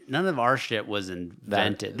didn't, none of our shit was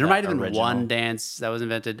invented. There that might have been original. one dance that was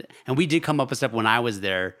invented, and we did come up with stuff when I was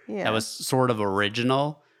there Yeah. that was sort of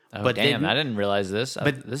original. Oh, but damn, they, I didn't realize this.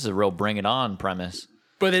 but- This is a real bring it on premise.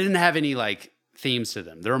 but they didn't have any like themes to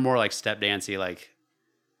them. They were more like step dancey, like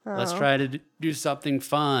let's try to do something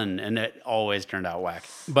fun, and it always turned out whack.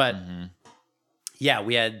 But yeah,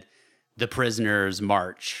 we had the Prisoners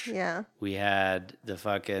March. Yeah. We had the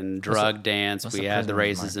fucking drug dance. what's We the had the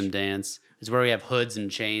Prisoners racism dance. It's where we have hoods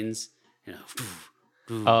and chains. You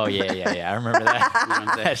know, Oh yeah. I remember that. what I'm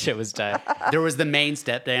saying? That shit was tight. There was the main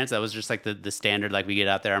step dance that was just like the standard, like we get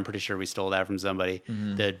out there. I'm pretty sure we stole that from somebody.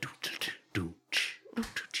 The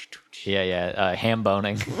Yeah. Ham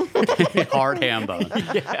boning. hard ham bone.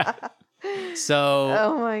 So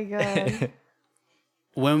Oh my god.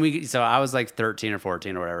 so I was like 13 or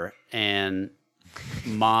 14 or whatever, and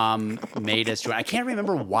mom made us join. I can't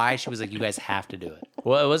remember why she was like, "You guys have to do it."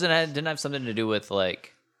 Well, it didn't have something to do with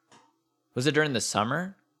like, was it during the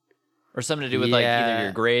summer, or something to do with like either Yeah.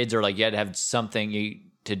 your grades or like you had to have something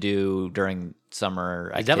to do during summer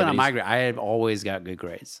It's activities? definitely not my grade. I have always got good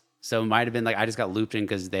grades, so it might have been like I just got looped in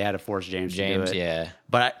because they had to force James to do it. Yeah.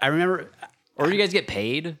 But I remember, Or you guys get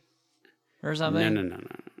paid or something? no.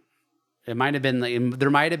 It might have been like there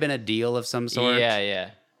might have been a deal of some sort.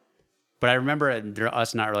 Yeah. But I remember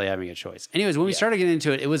us not really having a choice. Anyways, when we started getting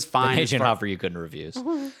into it, it was The fine. as agent far- offer you couldn't refuse.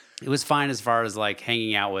 It was fine as far as like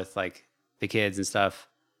hanging out with like the kids and stuff.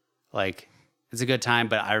 Like it's a good time,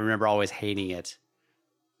 but I remember always hating it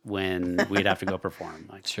when we'd have to go perform.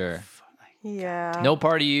 Like Sure. Yeah. No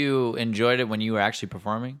part of you enjoyed it when you were actually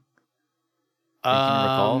performing? can you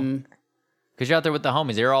recall? Because you're out there with the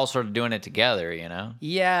homies. They're all sort of doing it together, you know?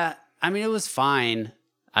 Yeah, I mean it was fine.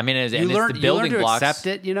 I mean, it's, You and it's learn the building to blocks. accept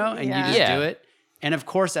it, you know, and Yeah. you just Yeah. do it. And of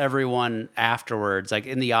course, everyone afterwards, like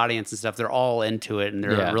in the audience and stuff, they're all into it and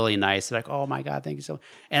they're Yeah. really nice. They're like, "Oh my god, thank you so much."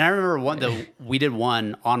 And I remember we did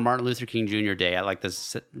one on Martin Luther King Jr. Day at like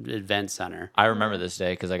this event center. I remember this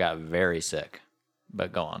day because I got very sick.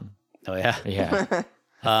 But go on. Oh yeah, Yeah.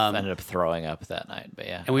 I ended up throwing up that night. But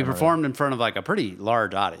yeah. and we I remember performed in front of like a pretty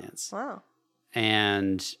large audience. Wow.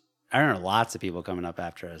 And I remember lots of people coming up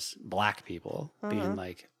after us, black people being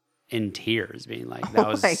like in tears, being like, "That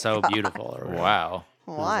was my so God. beautiful." Or that. whatever. Wow. I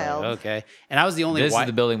was Wild. like, okay, and I was the only This white. is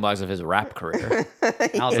the building blocks of his rap career. I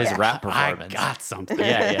was his like, rap I performance. got something.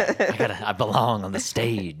 yeah. I belong on the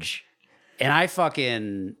stage. And I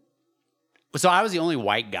fucking. So I was the only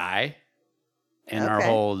white guy in our Okay.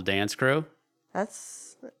 whole dance crew.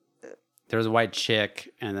 That's There was a white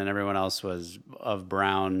chick, and then everyone else was of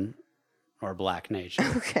brown or Black Nation.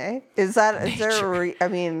 Okay. Is there I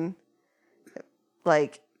mean,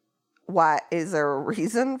 like, why is there a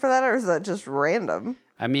reason for that, or is that just random?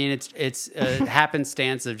 I mean, it's a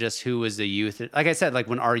happenstance of just who was the youth. Like I said, like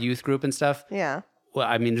when our youth group and stuff. Yeah. Well,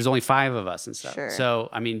 I mean, there's only 5 of us and stuff. Sure. So,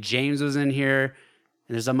 I mean, James was in here,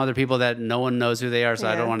 and there's some other people that no one knows who they are, so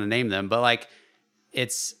I don't want to name them. But like,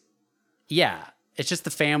 it's just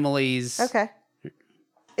the families. Okay.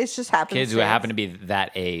 It's just happenstance. Kids who happen to be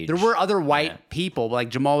that age. There were other white people, but like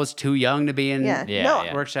Jamal was too young to be in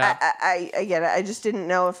workshop. I get it. I just didn't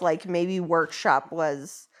know if like maybe workshop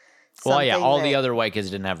was. Well, yeah, all the other white kids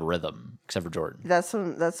didn't have rhythm except for Jordan. That's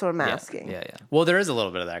what I'm asking. Yeah. Well, there is a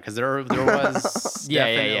little bit of that because there was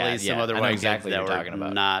definitely some other white exactly kids that talking were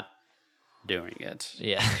about. not doing it.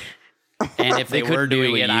 Yeah. And if they were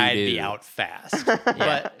doing it, I'd do. be out fast.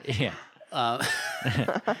 But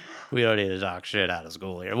we don't need to talk shit out of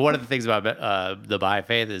school here. One of the things about the Baha'i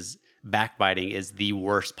faith is backbiting is the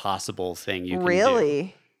worst possible thing you can do.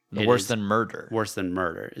 Really? Worse than murder. Worse than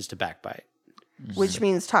murder is to backbite. Which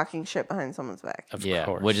means talking shit behind someone's back. Of Yeah,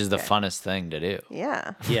 course. which is the funnest thing to do.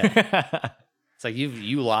 Yeah. Yeah. It's like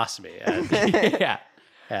you lost me. Yeah.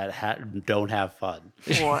 Don't have fun.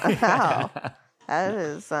 Wow. That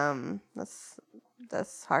is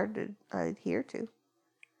that's hard to adhere to.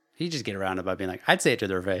 You just get around it by being like, I'd say it to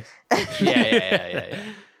their face. Yeah.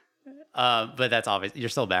 But that's obvious. You're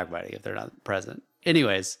still backbiting if they're not present.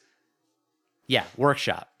 Anyways, yeah,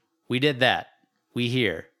 workshop. We did that. We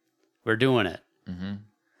here. We're doing it. Mm-hmm.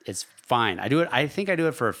 It's fine. I do it. I think I do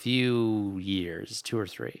it for a few years, 2 or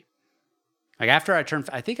 3. Like after I turned,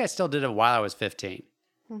 I think I still did it while I was 15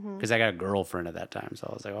 because I got a girlfriend at that time. So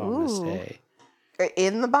I was like, oh, I'm going to stay.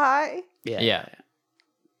 In the Baha'i? Yeah.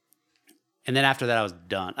 And then after that, I was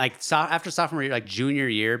done. Like after sophomore year, like junior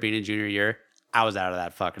year, being in junior year, I was out of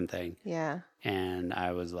that fucking thing. Yeah. And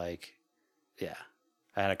I was like, yeah,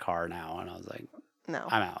 I had a car now. And I was like, No.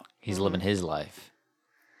 I'm out. He's living his life.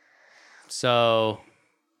 So,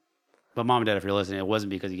 but mom and dad, if you're listening, it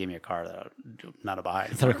wasn't because you gave me a car that I'm not a Baha'i.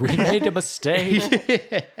 They're like, we made a mistake.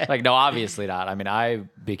 Like, no, obviously not. I mean, I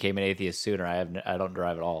became an atheist sooner. I don't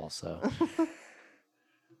drive at all. So,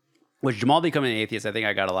 With Jamal becoming an atheist, I think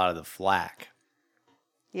I got a lot of the flack.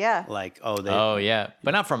 Yeah. Like, oh yeah,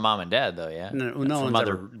 but not from mom and dad though. Yeah, no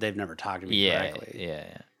one's they've never talked to me directly.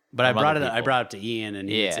 Yeah. But I From brought other it people. up to Ian, and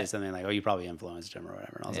he would say something like, "Oh, you probably influenced him or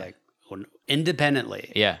whatever." And I was like, well,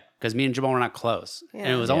 independently, Yeah. because me and Jamal were not close,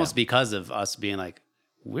 and it was Yeah. almost because of us being like,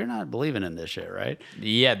 we're not believing in this shit, right?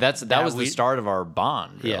 Yeah, that was the start of our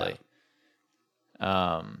bond, really.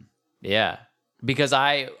 Yeah. Because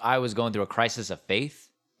I was going through a crisis of faith,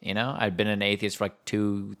 you know? I'd been an atheist for like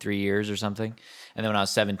 2-3 years or something. And then when I was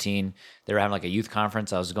 17, they were having like a youth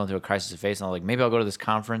conference. I was going through a crisis of faith, and I was like, maybe I'll go to this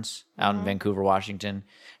conference out in Vancouver, Washington,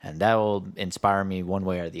 and that will inspire me one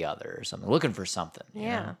way or the other or something. Looking for something. you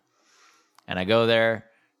know? And I go there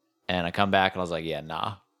and I come back and I was like, yeah,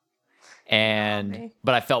 nah.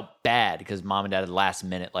 But I felt bad because mom and dad at the last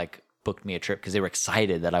minute like booked me a trip because they were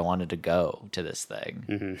excited that I wanted to go to this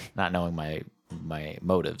thing, not knowing my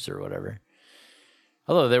motives or whatever.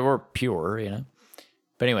 Although they were pure, you know.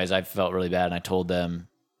 But anyways, I felt really bad and I told them,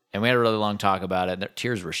 and we had a really long talk about it. And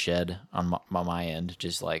tears were shed on my end,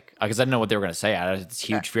 just like, because I didn't know what they were going to say. I had this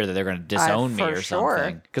huge fear that they were going to disown me or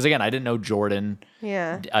something. Because again, I didn't know Jordan.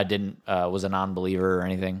 Yeah. I was a non-believer or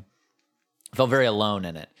anything. I felt very alone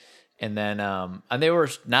in it. And then, and they were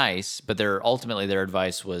nice, but ultimately their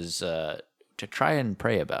advice was to try and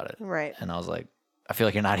pray about it. Right. And I was like, I feel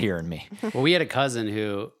like you're not hearing me. Well, we had a cousin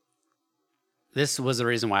who. This was the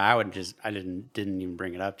reason why I didn't even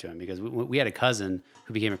bring it up to him, because we had a cousin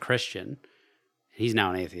who became a Christian. He's now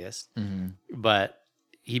an atheist, but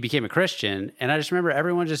he became a Christian, and I just remember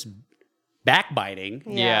everyone just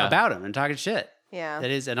backbiting about him and talking shit. Yeah.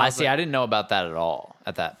 That is, and I didn't know about that at all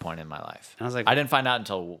at that point in my life. And I was like, I didn't find out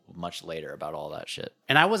until much later about all that shit.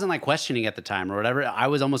 And I wasn't like questioning at the time or whatever. I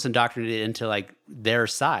was almost indoctrinated into like their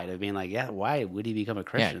side of being like, yeah, why would he become a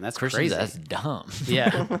Christian? That's Christians, crazy. That's dumb.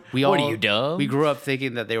 Yeah. What are you, dumb? We grew up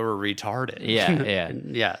thinking that they were retarded. Yeah.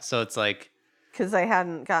 Yeah. So it's like, Because they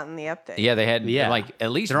hadn't gotten the update. Yeah, they had like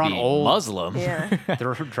at least they're on be old Muslim. Yeah.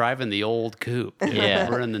 they're driving the old coupe. Yeah.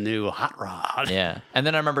 We're in the new hot rod. Yeah. And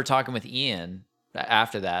then I remember talking with Ian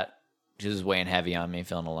after that, which was weighing heavy on me,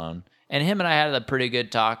 feeling alone. And him and I had a pretty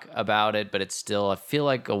good talk about it, but it's still, I feel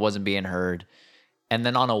like I wasn't being heard. And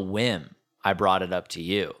then on a whim, I brought it up to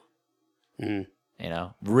you. You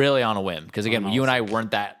know, really on a whim. Because again, you and I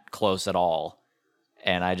weren't that close at all.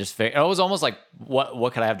 And I just figured, it was almost like,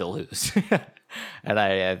 what could I have to lose? And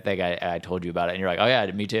I think I told you about it, and you're like, oh yeah,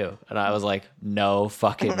 me too. And I was like, no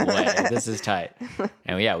fucking way, this is tight.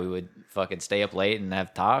 And yeah, we would fucking stay up late and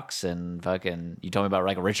have talks, and fucking you told me about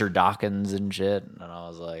like Richard Dawkins and shit, and I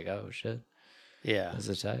was like, oh shit, Yeah. this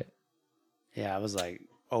is tight. Yeah, I was like,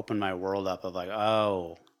 opened my world up of like,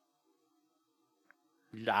 oh,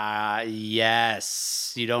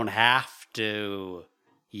 yes, you don't have to.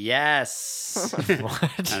 Yes.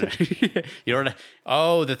 What? You don't.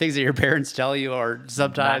 Oh, the things that your parents tell you are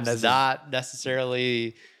sometimes not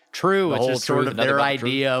necessarily true. The It's whole just sort truth, of nothing their but the truth.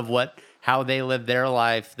 idea of how they live their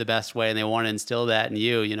life the best way, and they want to instill that in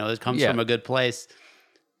you. You know, it comes Yeah. from a good place,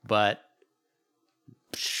 but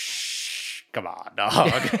come on, dog.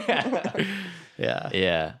 Yeah.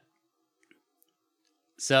 Yeah.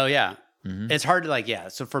 So yeah, Mhm. it's hard to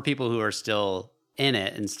So for people who are still in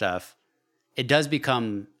it and stuff, it does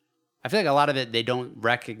become. I feel like a lot of it they don't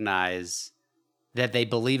recognize that they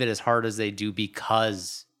believe it as hard as they do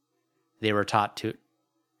because they were taught to.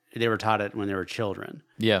 They were taught it when they were children.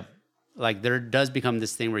 Yeah. Like there does become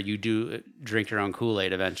this thing where you do drink your own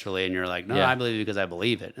Kool-Aid eventually, and you're like, no, Yeah. I believe it because I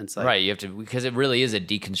believe it. And it's like, Right. You have to, because it really is a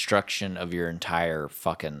deconstruction of your entire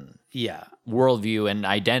fucking yeah, worldview and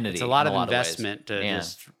identity. it's a lot in of ways. investment to Yeah.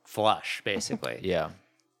 just flush, basically. Yeah.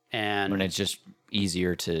 And When it's just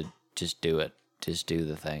easier to just do it, just do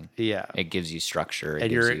the thing. yeah, It gives you structure. It and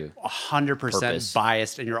gives you're you 100% purpose.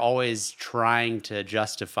 biased, and you're always trying to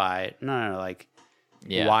justify like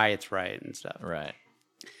Yeah. why it's right and stuff. Right.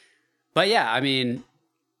 But yeah, I mean,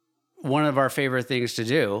 one of our favorite things to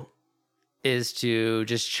do is to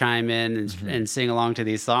just chime in and sing along to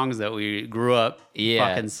these songs that we grew up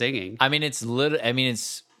Yeah. fucking singing. I mean, it's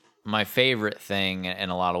my favorite thing in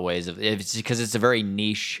a lot of ways. It's because it's a very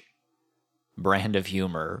niche brand of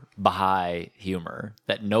humor, Baha'i humor,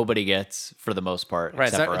 that nobody gets for the most part, Right,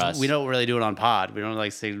 except so for us. we don't really do it on pod. We don't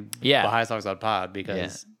like sing Yeah. Baha'i songs on pod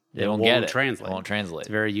because They it won't won't get it. translate. It won't translate.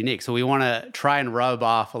 It's very unique. So we want to try and rub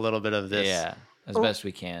off a little bit of this. Yeah, as best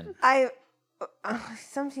we can.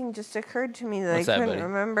 Something just occurred to me that What's I that, couldn't buddy?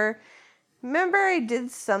 remember. Remember, I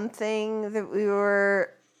did something that we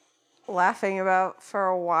were laughing about for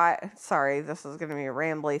a while. Sorry, this is going to be a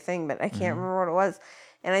rambly thing, but I can't remember what it was.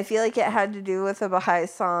 And I feel like it had to do with a Baha'i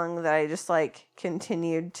song that I just like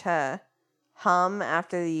continued to hum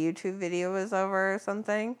after the YouTube video was over or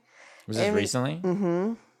something. Was this And we- recently?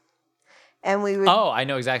 And we would. Oh, I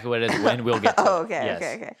know exactly what it is. When we'll get to Oh, it. okay, Yes.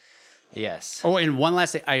 okay. Yes. Oh, and one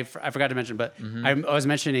last thing I forgot to mention, but I was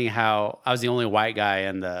mentioning how I was the only white guy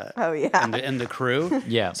in the Oh, yeah. in the crew.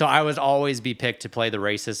 Yeah. So I would always be picked to play the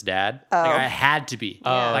racist dad. Like I had to be.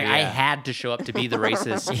 I yeah. had to show up to be the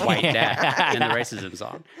racist white dad in the racism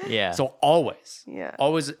song. Yeah. So always. Yeah.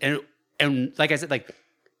 Always and like I said, like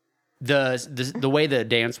the way the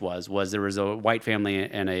dance was there was a white family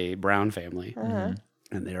and a brown family.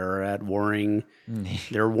 And they're at warring.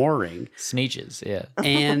 They're warring. Sneeches. Yeah.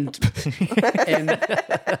 And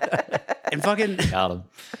and fucking, Got him.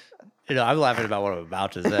 I'm laughing about what I'm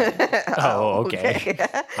about to say. Oh, okay. All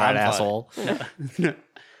right, I'm asshole. The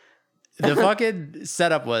fucking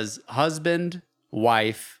setup was husband,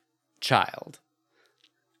 wife, child.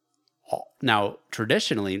 Now,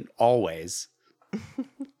 traditionally, always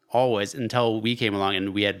until we came along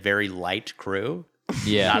and we had very light crew,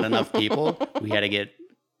 Yeah. not enough people. We had to get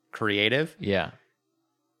creative. Yeah.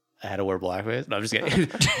 I had to wear blackface. No, I'm just kidding.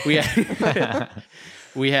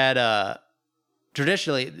 we had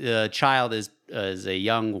traditionally the child is a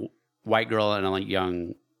young white girl and a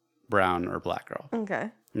young brown or black girl. Okay.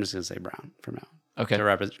 I'm just gonna say brown for now. Okay. To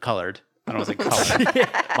represent colored. I don't want to say colored.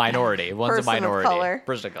 Minority. One's Person a of minority. color.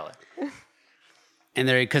 Person of color. And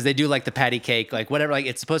they're because they do like the patty cake, like whatever. Like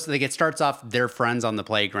it's supposed to. Like it starts off they're friends on the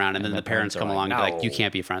playground, and then the parents are come like, along and be like, "No." "You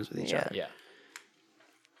can't be friends with each Yeah. other." Yeah.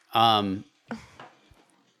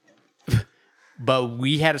 But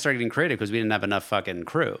we had to start getting creative because we didn't have enough fucking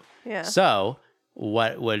crew. Yeah. So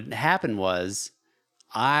what would happen was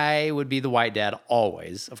I would be the white dad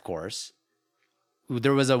always, of course.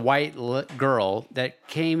 There was a white girl that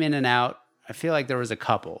came in and out. I feel like there was a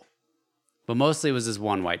couple, but mostly it was this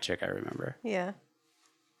one white chick I remember. Yeah.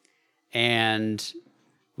 And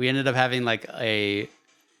we ended up having like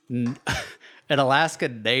an Alaska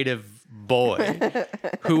Native boy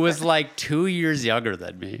who was like 2 years younger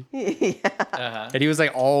than me. And he was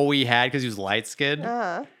like all we had because he was light skinned.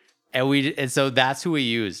 And so that's who we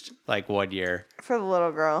used like 1 year For the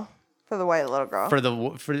little girl. For the white little girl.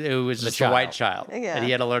 for it was just a child. white child. Yeah. And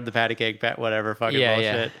he had to learn the patty cake, whatever fucking Yeah,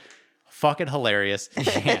 bullshit. yeah. Fucking hilarious.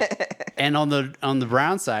 And on the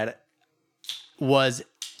brown side was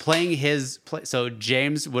playing so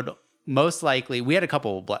James would most likely we had a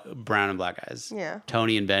couple of brown and black guys. Yeah.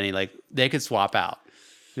 Tony and Benny, like they could swap out.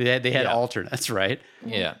 They had alternates, right?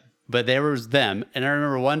 Yeah. But there was them. And I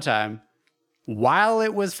remember one time, while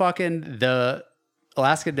it was fucking the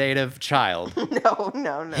Alaska Native child,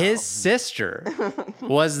 No. his sister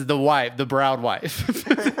was the wife, the brown wife.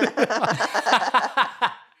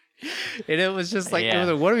 And it was just like, it was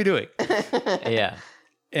like, what are we doing? Yeah.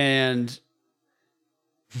 And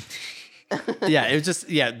yeah, it was just,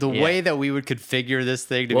 the way that we would configure this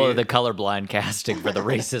thing to Well, be. the colorblind casting for the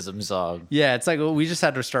racism song. Yeah, it's like we just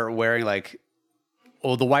had to start wearing like,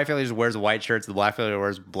 the white family just wears white shirts, the black family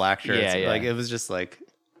wears black shirts. Yeah. Like it was just like,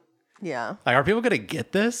 Yeah. are people gonna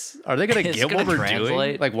get this? Are they gonna It's get gonna what we're doing?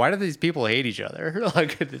 translate. Like, why do these people hate each other?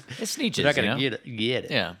 Like, It's niches, they're not gonna you know? get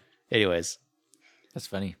it. Yeah. Anyways, That's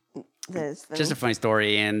funny. That is funny. just a funny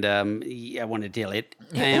story, and I wanted to tell it.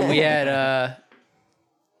 And we had,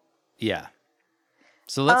 yeah.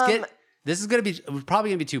 So let's get. This is gonna be probably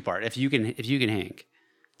gonna be 2-part if you can hang.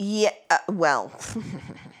 Yeah, well,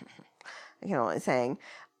 I can only sing.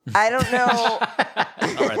 I don't know. I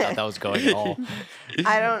thought that was going at all.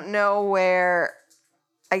 I don't know where.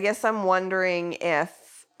 I guess I'm wondering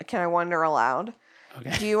if can I wonder aloud?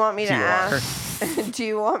 Okay. Do you want me to You are. ask? Do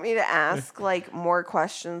you want me to ask like more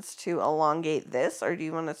questions to elongate this, or do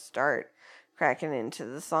you want to start cracking into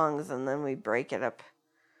the songs and then we break it up?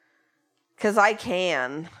 Because I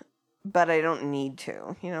can, but I don't need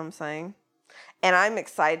to. You know what I'm saying? And I'm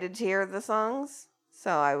excited to hear the songs, so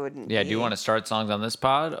I wouldn't. Yeah, do you want to start songs on this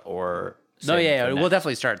pod or No, save it yeah, for we'll next?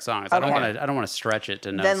 definitely start songs. I don't Okay. want to stretch it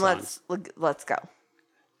to no Then songs. let's go.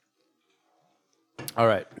 All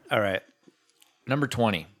right. Number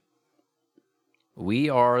 20. We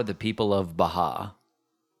are the people of Baja.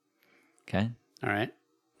 Okay. All right.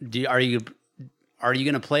 Are you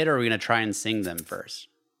gonna play it, or are we gonna try and sing them first?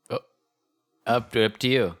 Up to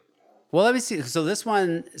you. Well, let me see. So this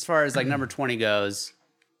one, as far as like number 20 goes,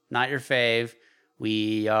 not your fave.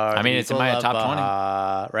 We are. I mean, it's in my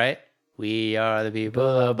top 20, right? We are the people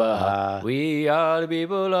of Baja. We are the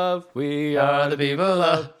people of. We are the people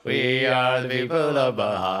of. We are the people of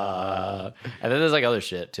Baja. And then there's like other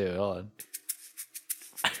shit too. Hold on.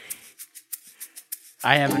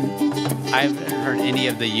 I haven't heard any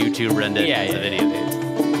of the YouTube renditions of any of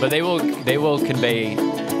these. But they will convey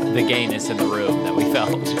the gayness in the room that we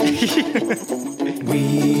felt.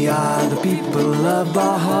 We are the people of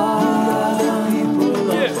Baja.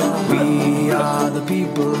 We are the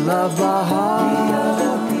people of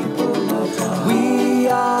Baja. We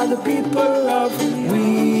are the people of.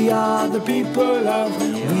 We are the people of.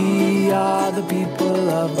 We are the people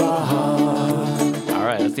of Baja. All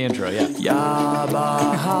right, that's the intro. Yeah. Ya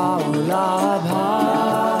Baha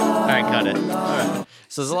All right, cut it. All right.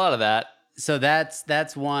 So there's a lot of that. So that's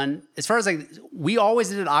one. As far as like, we always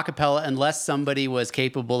did it a cappella unless somebody was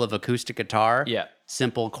capable of acoustic guitar. Yeah.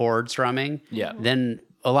 Simple chord strumming. Yeah. Then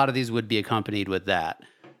a lot of these would be accompanied with that.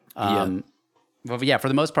 But yeah, for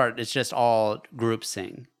the most part, it's just all group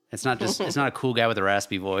sing. It's not a cool guy with a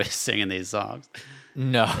raspy voice singing these songs.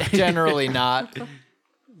 No, generally not.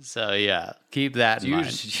 So yeah, keep that in mind.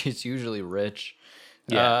 It's usually rich.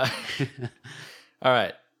 Yeah. All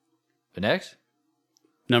right. The next?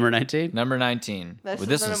 Number 19. Number 19. This Well, is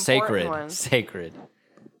this an is important sacred. one. Sacred.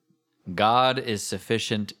 God is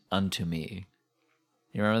sufficient unto me.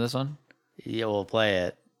 You remember this one? Yeah, we'll play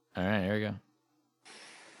it. All right, here we go.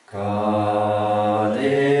 God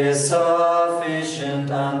is sufficient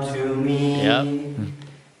unto me. Yep.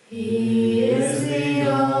 This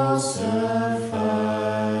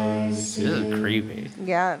is creepy.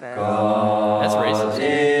 Yeah, it is. That's racist.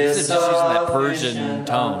 This is just using that Persian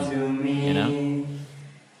tone. You know?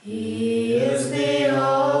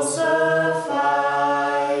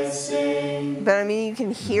 But I mean, you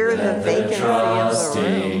can hear the vacancy of the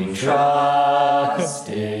room.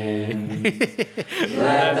 Trusting.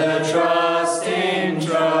 Let the trusting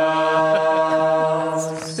trust.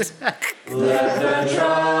 Let the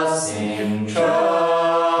trusting trust.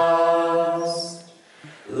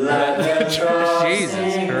 Let the trusting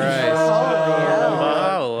Jesus Christ.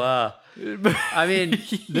 Oh, I mean,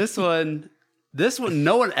 this one,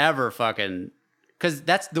 no one ever fucking, because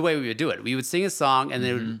that's the way we would do it. We would sing a song and then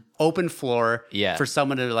it would open floor Yeah. for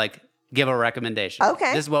someone to like give a recommendation.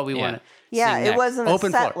 Okay. This is what we Yeah. want to Yeah, sing it next. wasn't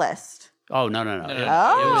open a set floor. list. Oh, no. no. It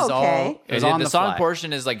Oh, was okay. all, it was on the the song fly.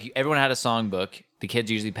 portion is like everyone had a songbook. The kids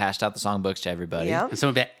usually passed out the songbooks to everybody. Yep. And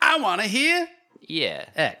someone would be like, I want to hear Yeah.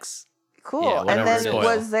 X. Cool. Yeah, and whatever then it is.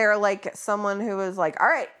 was there like someone who was like, all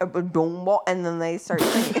right, and then they start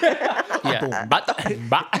singing. Yeah. Hey,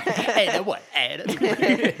 that what?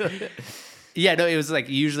 Yeah, no, it was like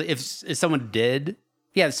usually if someone did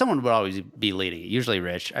Yeah, someone would always be leading. Usually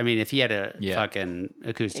Rich. I mean, if he had a fucking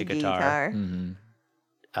acoustic guitar,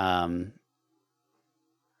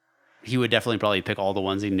 he would definitely probably pick all the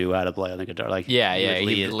ones he knew how to play on the guitar. Like,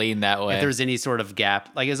 he'd lean that way. If there's any sort of gap,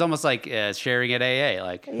 like it's almost like sharing at AA.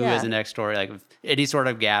 Like, who has the next story? Like, if any sort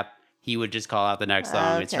of gap, he would just call out the next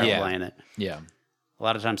song and start playing it. Yeah. A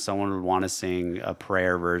lot of times, someone would want to sing a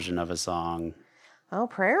prayer version of a song. Oh,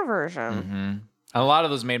 prayer version. Mm-hmm. A lot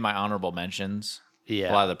of those made my honorable mentions.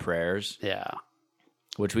 Yeah, a lot of the prayers. Yeah,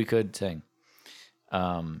 which we could sing.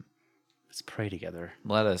 Let's pray together.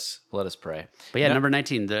 Let us pray. But yeah, number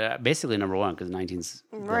 19, basically number 1 because 19's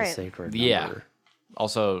the sacred number. Yeah.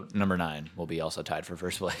 Also, number 9 will be also tied for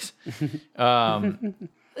first place.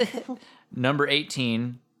 Number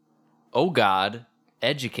 18. Oh God,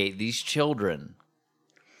 educate these children.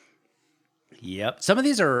 Yep. Some of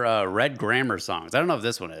these are Red Grammar songs. I don't know if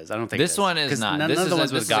this one is. I don't think this one is not. None this of the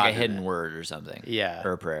ones this with is God like a hidden word or something. Yeah.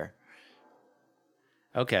 Or a prayer.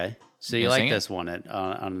 Okay. So you like this one on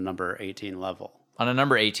a number 18 level. On a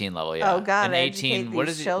number 18 level, yeah. Oh God, an 18. What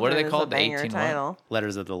is it? What are they called? The 18 title. What?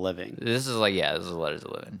 Letters of the Living. This is like this is Letters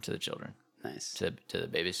of the Living to the children. Nice. To the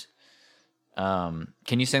babies. Can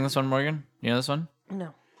you sing this one, Morgan? You know this one?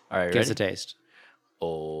 No. All right, Give us ready? a taste.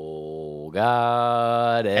 Oh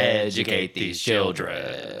God, educate these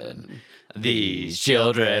children. These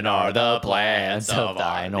children are the plants of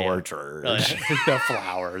thine orchard, the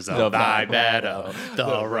flowers of thy meadow,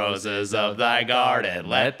 the roses of thy garden.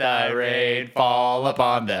 Let thy rain fall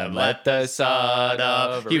upon them. Let the sun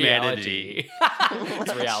of humanity,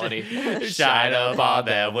 it's reality, shine upon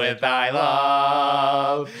them with thy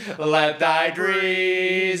love. Let thy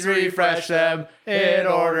trees refresh them in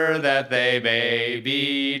order that they may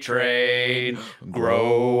be trained,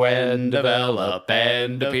 grow and develop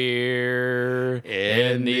and appear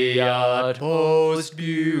in the utmost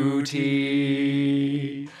beauty.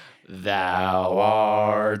 Thou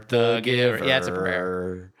art the giver. Yeah, it's a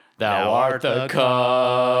prayer. Thou art the come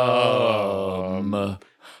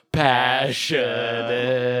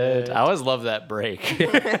passionate. I always love that break.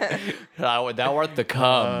 Thou art the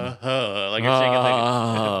come. Like you're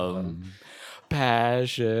shaking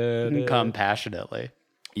passionate. Come passionately.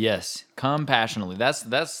 Yes, come passionately.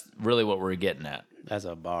 That's really what we're getting at. That's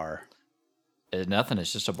a bar. It's nothing.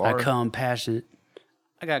 It's just a bar. I come passionate.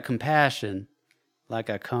 I got compassion. Like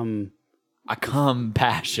I come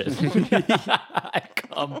passion. I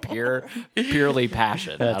come purely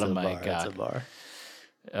passion out of my God. That's a bar.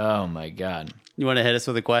 Oh my God. You want to hit us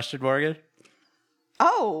with a question, Morgan?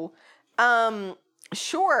 Oh,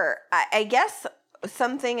 sure. I guess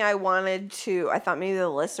something I thought maybe the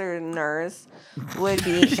listeners would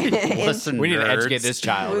be We need to educate this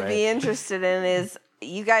child, would right? be interested in is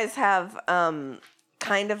you guys have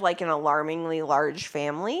kind of like an alarmingly large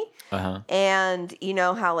family. And you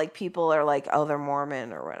know how like people are like, oh, they're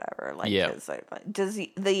Mormon or whatever. Like, does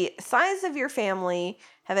the size of your family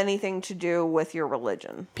have anything to do with your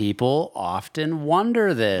religion? People often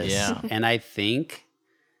wonder this. Yeah. And I think,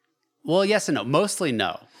 well, yes and no. Mostly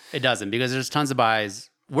no, it doesn't, because there's tons of Baha'is.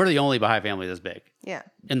 We're the only Baha'i family this big. Yeah.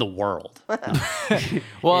 In the world.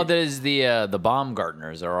 Well, there's the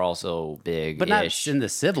Baumgartners are also big, But not in the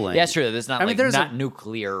siblings. Yeah, true. There's not. I mean, like, there's not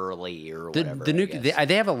nuclearly or whatever.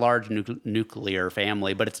 They have a large nuclear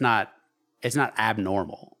family, but it's not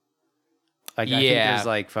abnormal. Like I think there's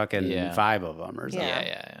like fucking 5 of them or something.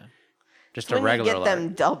 Yeah. Just When a regular. you get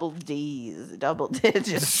them double D's, double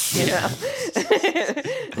digits, you know.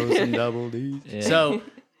 Double D's. Yeah. So.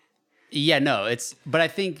 Yeah, no, but I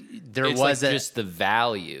think there it's was like just the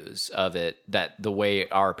values of it, that the way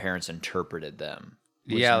our parents interpreted them.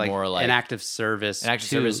 Yeah, like more like an act of service.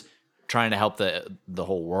 Trying to help the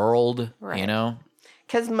whole world, right. You know?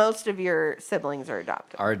 Because most of your siblings are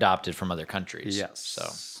adopted. Are adopted from other countries. Yes. So,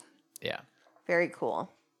 yeah. Very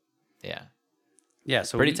cool. Yeah. Yeah,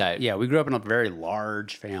 so pretty tight. Yeah, we grew up in a very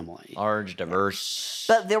large family. Large, diverse.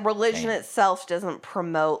 But the religion itself doesn't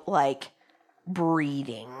promote like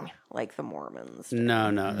breeding like the Mormons do. No.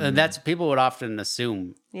 And that's, people would often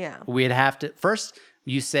assume. Yeah. We'd have to, first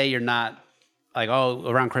you say you're not, like, oh,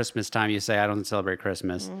 around Christmas time you say I don't celebrate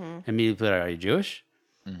Christmas. Immediately, are you Jewish?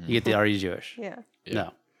 You get the, are you Jewish? Yeah.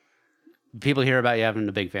 No. People hear about you having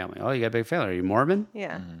a big family. Oh, you got a big family. Are you Mormon?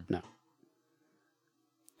 Yeah. No.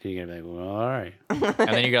 And you get like, well, all right. And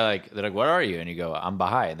then you go like, they're like, what are you? And you go, I'm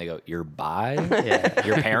Baha'i. And they go, you're bi? Yeah.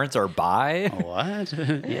 Your parents are bi? What?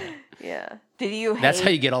 Yeah. Yeah. Did you hate... That's how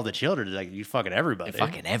you get all the children. Like, you fucking everybody. I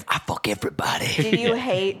fuck everybody. Did you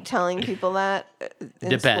hate telling people that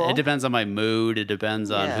in school? It depends on my mood. It depends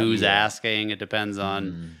on who's asking. It depends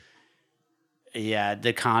on... Yeah,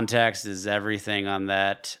 the context is everything on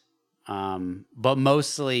that. But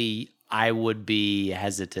mostly I would be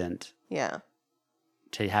hesitant Yeah.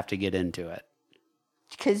 to have to get into it.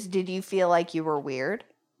 Because did you feel like you were weird?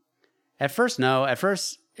 At first, no. At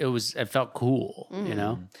first, it felt cool, you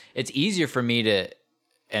know? It's easier for me to,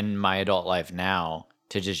 in my adult life now,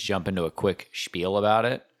 to just jump into a quick spiel about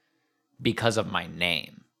it because of my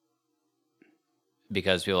name.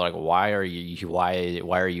 Because people are like, why are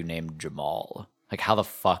you named Jamal? Like, how the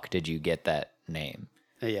fuck did you get that name?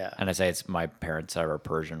 Yeah. And I say it's my parents are a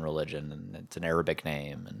Persian religion and it's an Arabic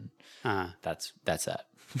name, and that's that.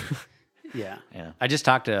 Yeah. Yeah. I just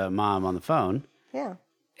talked to Mom on the phone, Yeah.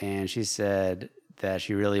 and she said that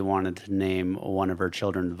she really wanted to name one of her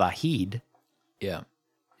children Vahid, Yeah.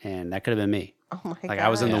 and that could have been me. Oh my god. Like, I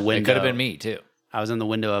was in the It window. could have been me too. I was in the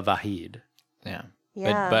window of Vahid. Yeah.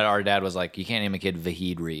 Yeah. But our dad was like, you can't name a kid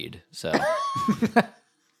Vahid Reed. So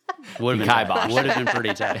Would have Kibosh. been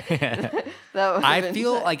pretty tight. That would've I been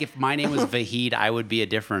feel sick. like if my name was Vahid, I would be a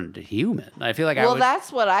different human. I feel like I Well, would.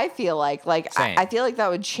 that's what I feel like. Like, Same. I feel like that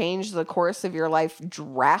would change the course of your life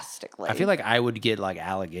drastically. I feel like I would get like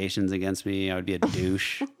allegations against me. I would be a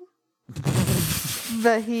douche.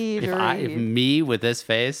 Vahid if Reed. me with this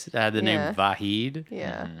face had the Yeah. name Vahid,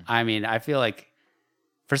 Yeah. I mean, I feel like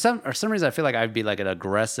for some reason, I feel like I'd be like an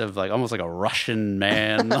aggressive, like almost like a Russian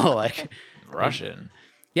man. Like, Russian.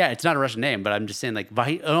 yeah, it's not a Russian name, but I'm just saying like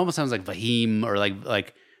Vahid. It almost sounds like Vahim or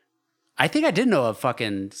like. I think I did know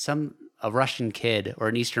a Russian kid or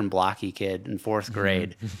an Eastern Blocky kid in fourth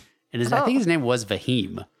grade, and I think his name was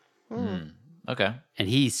Vahim, Okay. and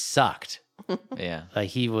he sucked. Yeah. Like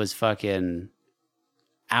he was fucking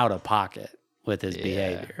out of pocket with his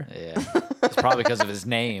behavior. Yeah. It's probably because of his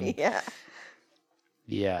name. Yeah.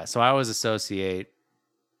 Yeah, so I always associate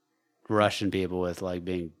Russian people with like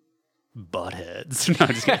being buttheads. No,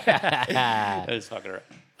 I'm just kidding. I'm just fucking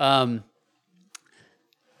around.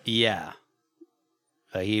 Yeah.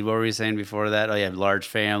 What were we saying before that? Oh yeah, large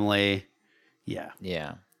family. Yeah,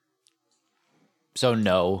 Yeah. So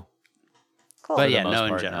no. Cool. but For the yeah, most no in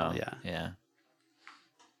part, general. no. Yeah, Yeah.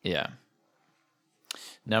 Yeah.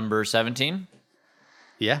 Number 17.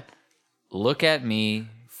 yeah. Look at me,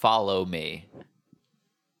 follow me.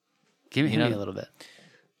 Give me know- a little bit.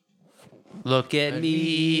 Look at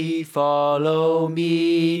me, follow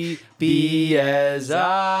me, be as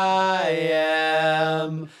I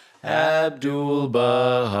am. Abdul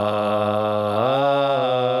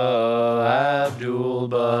Baha, Abdul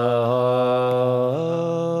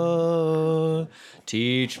Baha.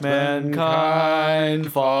 Teach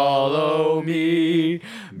Mankind, follow me,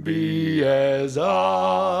 be as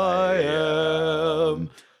I am.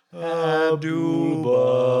 Abdul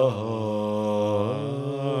Baha.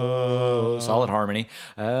 Solid harmony.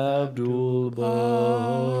 Abdul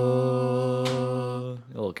Baha. A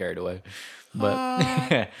little carried away.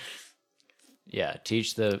 But yeah,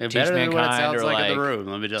 teach Better teach than mankind what it sounds or like in like the room.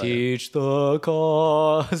 Let me tell you. teach the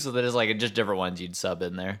cause. So there's like just different ones you'd sub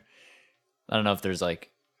in there. I don't know if there's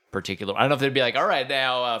like particular. I don't know if they'd be like, all right,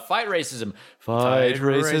 now fight racism, fight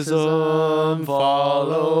racism,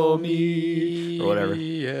 follow me, or whatever.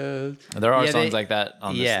 Yeah. There are Yeah, songs they- like that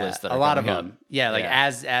on this Yeah, list that are a lot of coming up. them. Yeah, like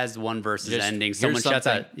Yeah. as one verse is Just ending, here's someone shuts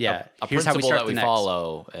out. something- Yeah, a here's how we principle start that we the next.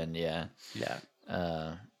 follow, and yeah. Yeah,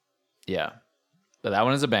 Yeah. But that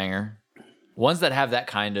one is a banger. Ones that have that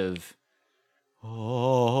kind of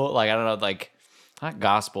like I don't know, like not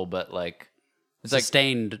gospel, but like it's like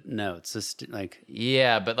sustained notes. Like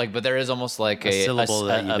yeah, but there is almost like A syllable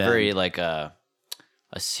that you a bend. very like a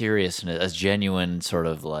seriousness, a genuine sort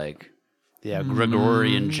of like yeah,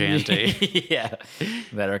 Gregorian chanting. yeah,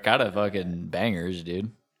 that are kind of fucking bangers,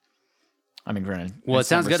 dude. I mean, granted, Well, it it's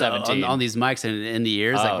sounds number good on 17. these mics and in the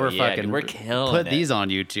ears. Like Oh, we're yeah, fucking, dude, we're killing Put it. these on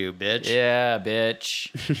YouTube, bitch. Yeah, bitch.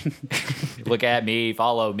 Look at me.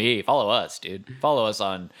 Follow us, dude. Follow us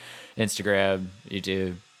on Instagram,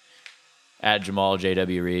 YouTube, at Jamal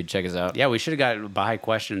JW Reed. Check us out. Yeah, we should have got Baha'i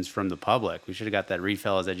questions from the public. We should have got that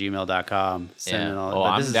readfellas@gmail.com. Yeah. All, Oh, but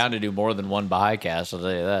I'm this is- down to do more than one Baha'i cast, I'll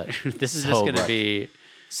tell you that. This is So just going to right. be,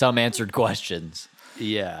 Some answered questions.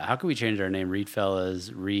 yeah. How can we change our name?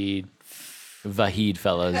 Readfellas, Read. Vahid,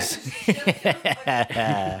 fellas.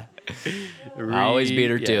 I always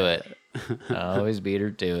beat her to it. I always beat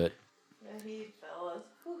her to it.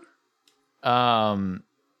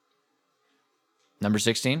 Number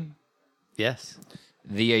 16, Yes.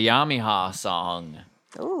 the Ayamiha song.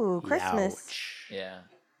 Ooh, Christmas. Ouch. Yeah.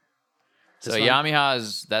 So This one?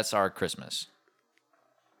 Ayamiha that's our Christmas.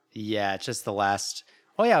 Yeah, it's just the last.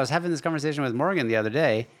 Oh yeah, I was having this conversation with Morgan the other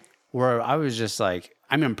day, where I was just like,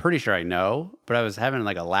 I mean, I'm pretty sure I know, but I was having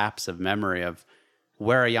like a lapse of memory of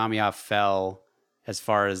where Ayamiha fell As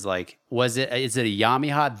far as like, is it a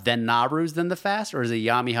Yamiha, then Nowruz, then the fast? Or is it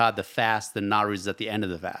Yamiha, the fast, then Nowruz is at the end of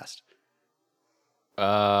the fast?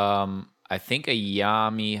 I think a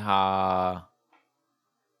Yamiha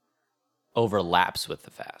overlaps with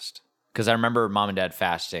the fast. Because I remember mom and dad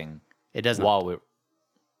fasting. It doesn't.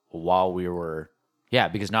 While we were, yeah,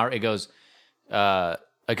 because now it goes, because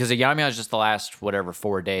the Yamiha is just the last, whatever,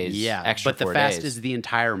 4 days. Yeah, extra but the 4 fast days. is the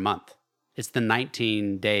entire month. It's the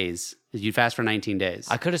 19 days. You fast for 19 days.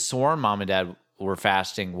 I could have sworn mom and dad were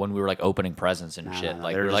fasting when we were like opening presents and shit. no,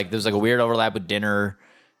 Like they're we were just- like, there's like a weird overlap with dinner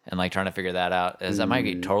and like trying to figure that out. Am I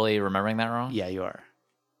totally remembering that wrong? Yeah, you are.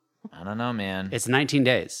 I don't know, man. It's 19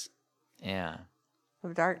 days, Yeah.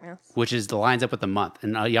 Of darkness. which is the lines up with the month,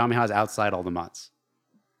 and Yamiha is outside all the months.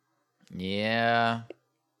 Yeah.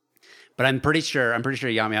 But I'm pretty sure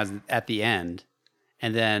Yamiha's at the end,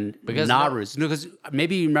 and then Because Nowruz. No, because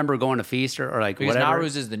maybe you remember going to feast or like Because whatever.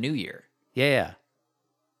 Nowruz is the new year. Yeah.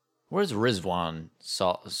 Where's Rizwan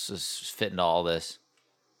fit into all this?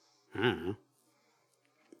 I don't know.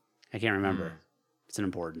 I can't remember. It's an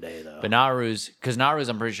important day though. But Nowruz, because Nowruz,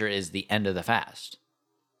 I'm pretty sure, is the end of the fast.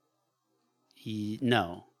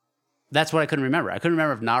 No, that's what I couldn't remember. I couldn't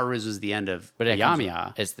remember if Nowruz was the end of But it comes-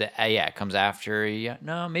 Yamiha. It's the it comes after. Yeah,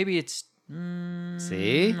 no, maybe it's.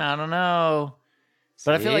 See? I don't know,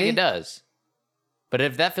 but I feel like See? it does. But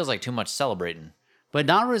if that feels like too much celebrating, But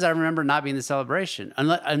Nowruz, I remember not being the celebration,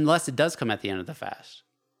 unless it does come at the end of the fast.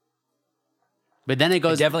 But then it it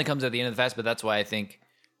goes. definitely comes at the end of the fast. But that's why I think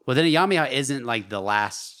Well, then Yamiha isn't like the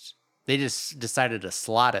last. They just decided to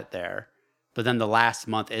slot it there. But then the last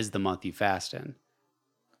month is the month you fast in.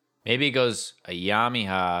 maybe it goes a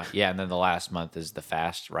Yamiha, yeah, and then the last month is the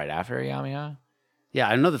fast right after a Yamiha, Yeah,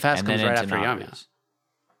 I know the fast and comes then right into after Nowruz. Yamiha.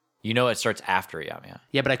 You know, it starts after a Yamiha.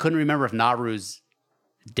 Yeah, but I couldn't remember if Nowruz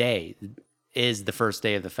day is the first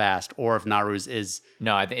day of the fast, or if Nowruz is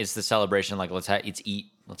No, I think it's the celebration. Like let's eat.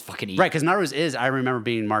 Let's fucking eat. right, because Nowruz is. I remember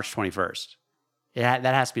being March 21st. That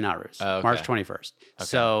has to be Nowruz. Oh, okay. March 21st.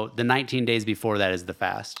 So the 19 days before that is the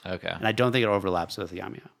fast. Okay. And I don't think it overlaps with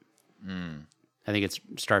Yamiha. I think it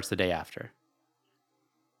starts the day after.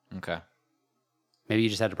 Okay. Maybe you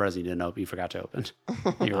just had a present you didn't open. You forgot to open.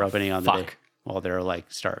 You were opening on the day fuck. while they're like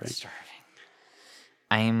starving.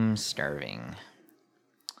 I'm starving.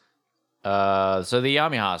 So the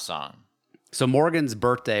Yamiha song. So Morgan's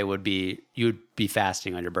birthday would be you'd be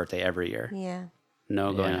fasting on your birthday every year. Yeah.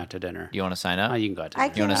 No going Yeah. out to dinner. Do you want to sign up? Oh, you can go out to I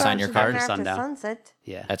dinner. can wanna go sign to your dinner card? after Sundown. sunset,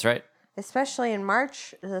 Yeah. That's right. especially in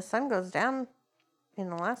March. The sun goes down in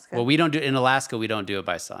Alaska. Well, we don't do in Alaska. We don't do it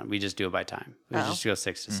by sun. We just do it by time. We Oh. just go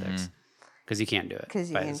 6 to 6 because you can't do it. Because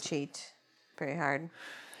you by can the- cheat very hard.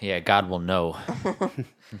 Yeah, God will know.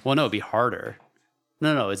 Well, no, it'd be harder.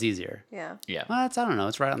 No, it's easier. Yeah. Yeah. Well, I don't know.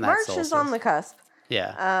 It's right on that. March is solstice. on the cusp.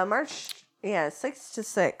 Yeah, March, 6 to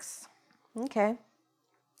 6. Okay.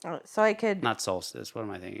 So I could not solstice. What am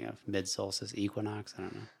I thinking of? Mid solstice, equinox. I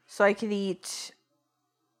don't know. eat.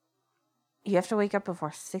 You have to wake up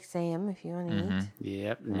before 6 a.m. if you want to eat.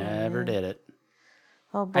 Yep, never did it.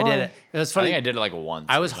 Oh boy. I did it. It was I funny. think I did it like once.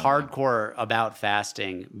 I or was something. hardcore about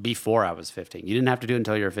fasting before I was 15. You didn't have to do it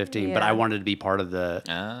until you were 15, but Yeah. I wanted to be part of the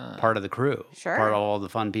crew, Sure. part of all the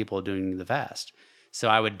fun people doing the fast. So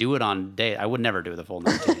I would do it on day. I would never do the full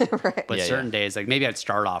 19, Right. but Yeah, certain days, like maybe I'd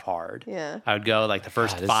start off hard. Yeah. I would go like the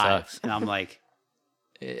first this 5, sucks. and I'm like,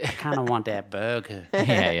 I kind of want that burger.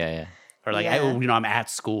 Yeah. Or like, Yeah. I'm at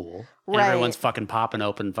school. And Right. everyone's fucking popping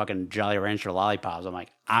open fucking Jolly Rancher lollipops. I'm like,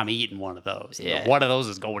 I'm eating one of those. Yeah. One of those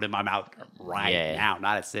is going in my mouth right Yeah. now,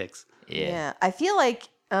 not at 6. Yeah. I feel like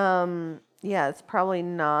it's probably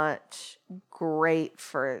not great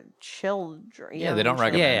for children. Yeah, they don't young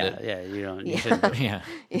recommend children. Yeah, it. you don't. You shouldn't do it. Yeah.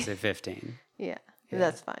 You say 15. Yeah,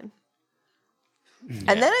 that's fine.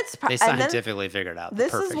 And then it's They and then scientifically figured out. The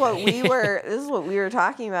this is perfect what age. we were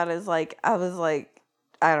talking about is like I was like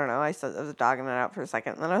I don't know, I was dogging it out for a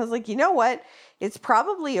second and then I was like, you know what, it's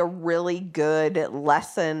probably a really good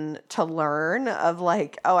lesson to learn of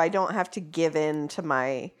like, oh, I don't have to give in to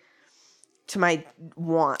my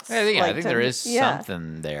wants. I think there is yeah.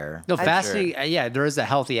 something there. No, For fasting. sure. Yeah, there is a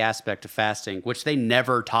healthy aspect to fasting, which they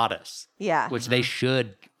never taught us. Yeah. Which they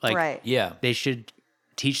should like. Right. Yeah. They should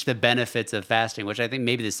teach the benefits of fasting, which I think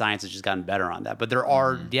maybe the science has just gotten better on that. But there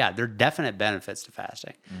are, there are definite benefits to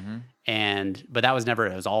fasting. But that was never.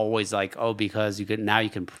 It was always like, oh, because you can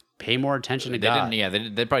pay more attention to They God. didn't. Yeah,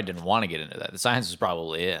 they probably didn't want to get into that. The science was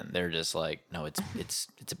probably in. They're just like, no, it's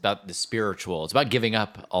about the spiritual. It's about giving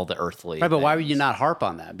up all the earthly. Right, but why would you things. not harp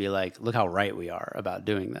on that? Be like, look how right we are about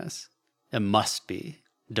doing this. It must be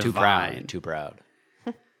Too divine. proud. Too proud.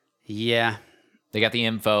 Yeah. They got the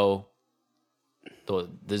info.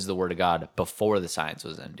 this is the word of God before the science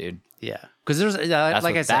was in, dude. Yeah, because there's like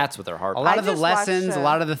I said, that's what their heart. a lot I of the just watched, lessons, a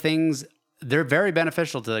lot of the things, they're very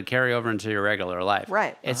beneficial to carry over into your regular life.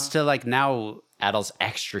 Right. It's to like now adults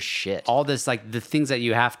extra shit. all this like the things that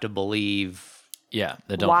you have to believe Yeah,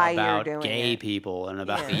 they don't. Why about you're doing gay it. people and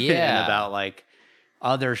about Yeah. and about like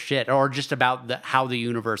other shit or just about how the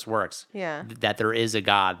universe works. Yeah. That there is a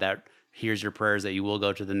God that hears your prayers, that you will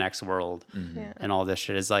go to the next world, Yeah. and all this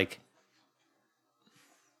shit is like.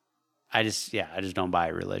 I just don't buy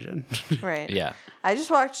religion. Right. Yeah, I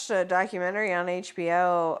just watched a documentary on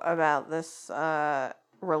HBO about this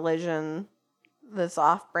religion, this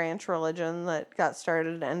off-branch religion that got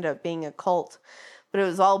started and ended up being a cult. But it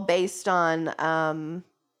was all based on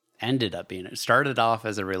Ended up being it started off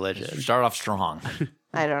as a religion, start off strong.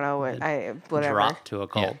 I don't know whatever. dropped to a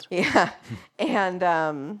cult. Yeah. And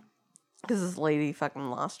because this lady fucking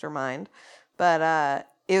lost her mind. But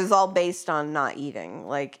it was all based on not eating.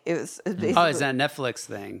 Like it was basically, Oh, is that a Netflix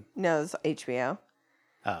thing? no, it's HBO.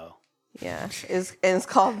 Oh, Yeah. It's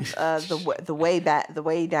called the way back, the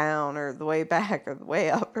way down, or the way back, or the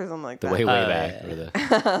way up, or something like The that. way back,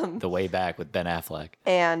 yeah. or the way back with Ben Affleck.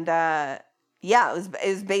 And yeah, it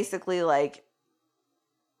was basically like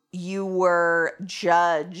you were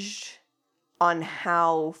judged on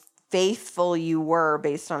how faithful you were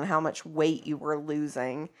based on how much weight you were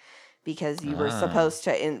losing, because you were supposed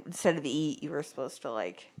to instead of eat, you were supposed to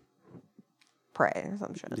like pray or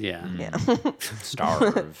some shit. yeah. Yeah.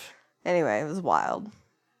 Starve. Anyway, it was wild.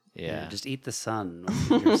 Yeah. Just eat the sun.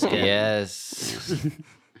 with your skin. Yes.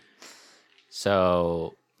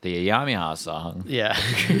 So the Yamiha song. Yeah.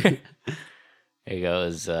 It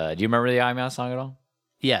goes. Do you remember the Yamiha song at all?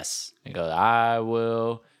 Yes. It goes. I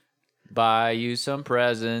will buy you some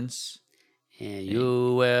presents. And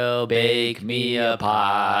you will bake me a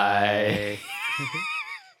pie.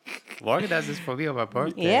 Morgan does this for me on my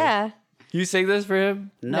birthday. Yeah. You sing this for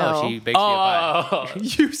him? No, No. she bakes me a pie. Oh,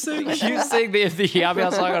 you sing the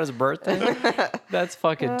Yamiha song on his birthday? That's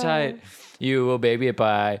fucking tight. You will bake me a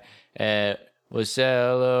pie and we'll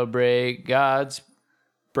celebrate God's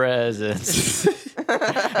presents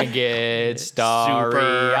and get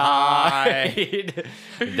starry-eyed.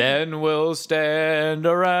 Then we'll stand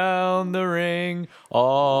around the ring,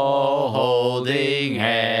 all holding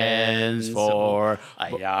hands for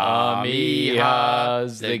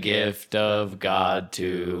Yamiha's the gift of God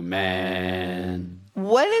to man.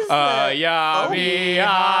 What is the Yamiha,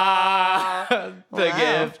 the Wow.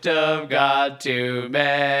 gift of God to man.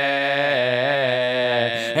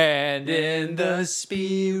 And in the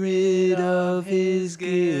spirit of his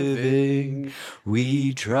giving,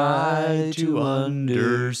 we try to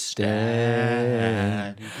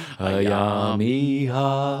understand.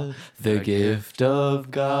 Yamiha, the gift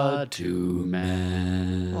of God to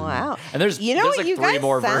man. wow? And there's You know there's what? like You three guys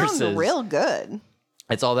more sound verses. real good.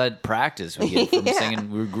 It's all that practice we get from Yeah.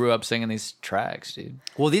 singing. We grew up singing these tracks, dude.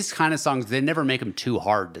 Well, these kind of songs, they never make them too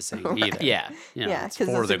hard to sing either. Yeah. You know, Yeah, it's 'cause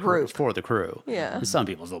for it's the a group. For the crew. Yeah. And some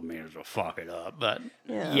people still manage to fuck it up, but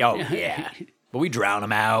Yeah. Yo, yeah. But we drown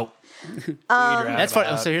them out. that's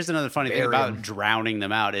funny. So here's another funny thing bury about 'em. drowning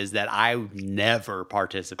them out is that I never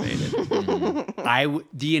participated.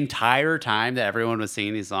 The entire time that everyone was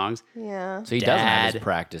singing these songs, Yeah. So he doesn't have his Dad.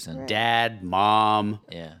 practicing. dad, mom,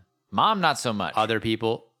 Yeah. Mom, not so much. other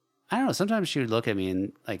people, I don't know. Sometimes she would look at me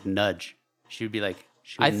and like nudge. She would be like,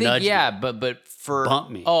 she I would think, nudge yeah, me. but for. Bump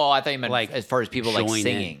me. Oh, I thought you meant Like, as far as people like join in.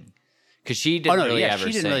 singing. Because she Oh didn't no, really yeah, ever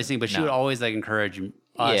she didn't really sing, but she No. would always like encourage us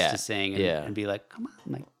Yeah, to sing yeah. and be like, "Come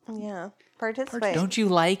on!" Like, Yeah. Participate. Don't you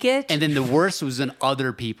like it? and then the worst was when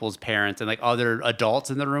other people's parents and like other adults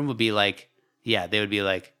in the room would be like, yeah, they would be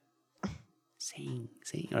like, sing,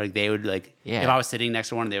 or like they would like, Yeah. if I was sitting next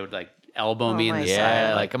to one, they would like elbow me in my the God. side,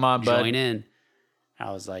 Yeah, like, come on, bud. join in.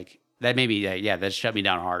 I was like, that made me, yeah, that shut me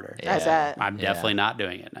down harder. I bet. I'm Yeah. definitely not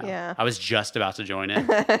doing it now. Yeah. I was just about to join in.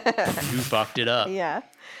 You fucked it up. Yeah.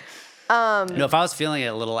 No, if I was feeling it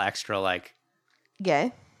a little extra, like,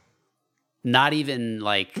 Gay. not even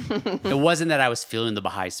like, it wasn't that I was feeling the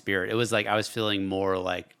Baha'i spirit. It was like I was feeling more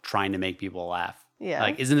like trying to make people laugh. Yeah.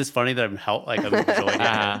 Like, isn't this funny that I'm I'm enjoying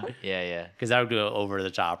Uh-huh. it? Yeah. Because I would do it over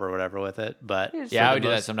the top or whatever with it. But Yeah, I for would the do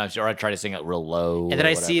that most- sometimes. Or I'd try to sing it real low. And then or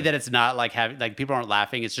I see whatever. that it's not like having, like, people aren't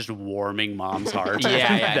laughing. It's just warming mom's heart. Yeah,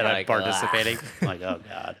 yeah, that I'm like, participating. I'm like, oh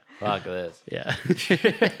God. Fuck this. Yeah.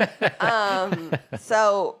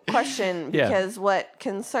 So, question, Yeah. because what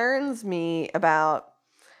concerns me about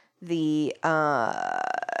the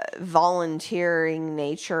volunteering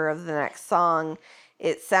nature of the next song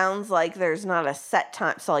it sounds like there's not a set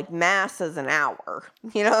time. So like mass is an hour.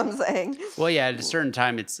 You know what I'm saying? Well, yeah, at a certain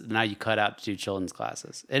time, it's now you cut out to do children's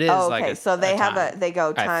classes. It is Oh, like okay. a, So they have time. they go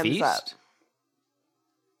At times up. Feast?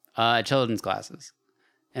 Children's classes,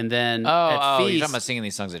 and then Oh, at you're Feast, talking about singing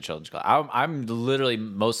these songs at children's class. I'm literally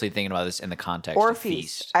mostly thinking about this in the context Or of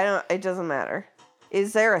feast. It doesn't matter.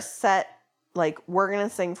 Is there a set, like, we're going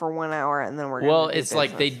to sing for 1 hour and then we're going to Well, it's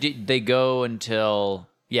like they go until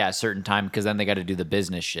a certain time because then they got to do the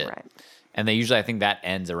business shit. Right. And they usually, I think that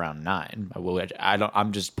ends around 9.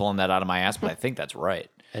 I'm just pulling that out of my ass, but I think that's right.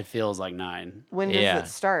 it feels like 9. When does Yeah. it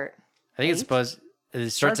start? I think it's 8? supposed. It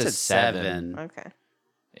starts at 7. Okay.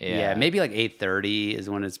 Yeah, maybe like 8:30 is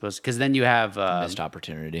when it's supposed to. Because then you have missed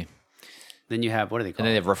opportunity. then you have what do they And call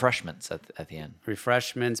then they it? have refreshments at the end.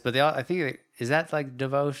 Refreshments, but they all. I think is that like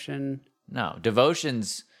devotion. No,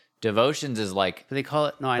 devotions is like But they call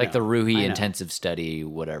it no, I like know. the Ruhi I know. intensive study,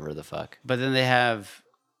 whatever the fuck. But then they have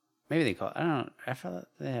maybe they call it. I don't know. I thought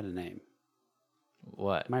they had a name.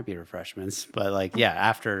 What? It might be refreshments, but like yeah,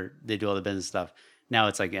 after they do all the business stuff, now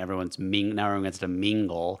it's like everyone's now everyone gets to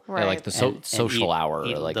mingle. Right. Yeah, like the and social eat- hour,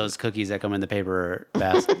 eat or like those cookies that come in the paper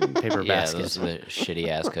paper yeah, basket, those are the shitty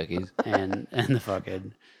ass cookies. and the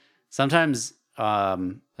fucking sometimes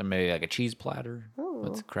Then maybe like a cheese platter Ooh.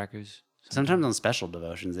 with crackers. sometimes on special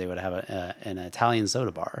devotions they would have an Italian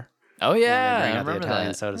soda bar. Oh They yeah, bring I out the remember Italian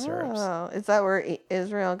that. soda syrups. Oh, is that where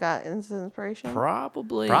Israel got his inspiration?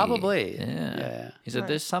 Probably. Yeah. Yeah. He said,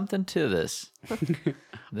 "There's something to this.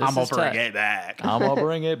 This I'm gonna is bring tight. it back. I'm gonna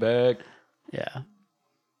bring it back." Yeah,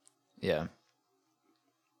 Yeah.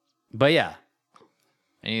 but yeah,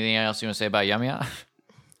 Anything else you want to say about Yamiya?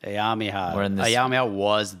 Ayamiha. We're in this- Ayamiha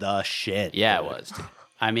was the shit. Yeah, it dude. was. Dude.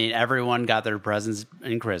 I mean, everyone got their presents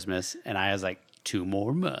in Christmas, and I was like, 2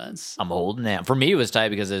 more months. I'm holding out. For me, it was tight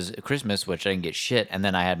because there's Christmas, which I didn't get shit, and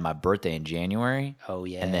then I had my birthday in January. Oh,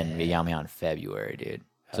 yeah. And then Yamiya in February, dude.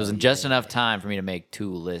 So it was just enough time for me to make 2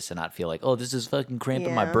 lists and not feel like, oh, this is fucking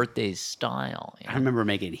cramping my Yeah. birthday style. You I know? remember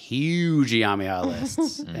making huge Ayamiha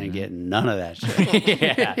lists and getting none of that shit.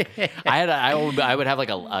 Yeah, I would have like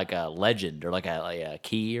a legend or like a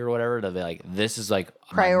key or whatever to be like, this is like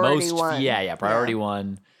Priority my most, one. Yeah, priority Yeah.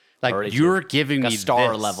 one. Like, priority you're two. giving Like me a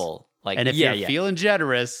star this. level. Like, And if yeah, you're feeling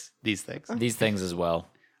generous, these things. these things as well.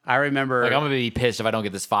 I remember. Like I'm gonna be pissed if I don't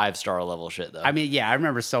get this 5-star level shit though. I mean, yeah, I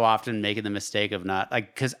remember so often making the mistake of not,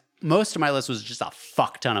 like, because most of my list was just a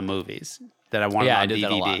fuck ton of movies that I wanted yeah, on I did DVD.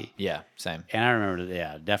 that a lot. Yeah, same. And I remember,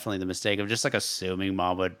 yeah, definitely the mistake of just like assuming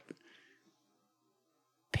mom would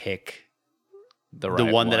pick The the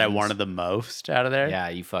right one that I ones. wanted the most out of there. Yeah,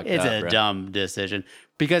 you fucked It's up. a bro. dumb decision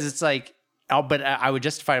because it's like, but I would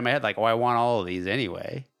justify in my head, like, oh, I want all of these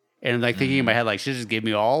anyway. And like thinking in my head, like, she just give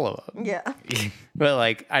me all of them. Yeah. But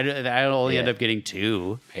like, I only end Yeah. up getting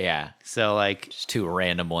 2. Yeah, So like, just 2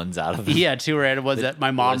 random ones out of the yeah, 2 random ones that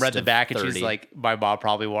my mom list read the of back and 30. she's like, my mom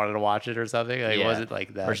probably wanted to watch it or something. Like, It wasn't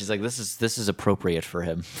like that. Or she's like, this is appropriate for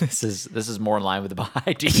him. This is more in line with the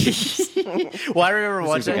Baha'i teachings. Well, I remember Seems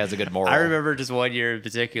watching. like has a good moral. I remember just one year in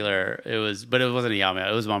particular. It wasn't a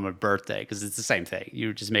Yamiha. It was on my birthday because it's the same thing.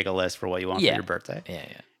 You just make a list for what you want Yeah. for your birthday. Yeah,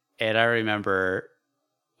 yeah. And I remember,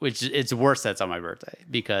 which it's worse that's on my birthday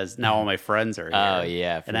because now all my friends are here. Oh,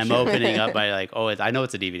 yeah, for and I'm sure. opening up my like, oh, I know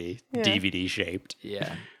it's a DVD, Yeah. DVD shaped.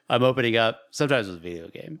 Yeah. I'm opening up. Sometimes it's a video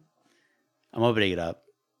game. I'm opening it up,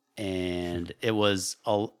 and it was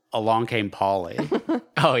Along Came Polly,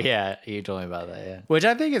 Oh yeah, you told me about that. Yeah. which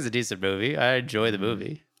I think is a decent movie. I enjoy the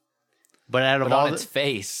movie, but out of But all on its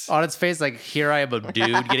face. on its face, like here I am a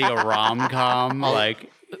dude getting a rom com,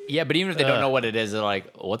 like Yeah, but even if they don't know what it is, they're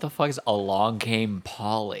like, "What the fuck is Along Came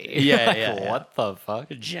Polly?" Yeah, Like, yeah, yeah. What the fuck?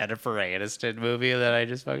 Jennifer Aniston movie that I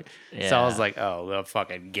just fucking. So I Yeah. was like, oh, I'm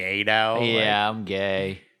fucking gay now. Yeah, I'm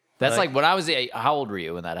gay. That's like- like when I was. How old were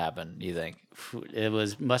you when that happened? Do you think? Like,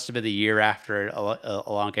 it must have been the year after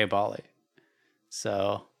Along Came Polly.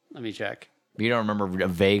 So let me check. You don't remember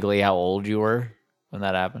vaguely how old you were when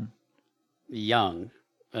that happened? Young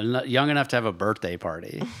enough to have a birthday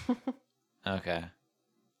party, Okay.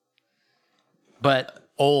 but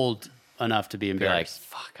old enough to be You're like, embarrassed.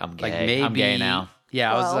 fuck, I'm gay. Like maybe I'm gay now.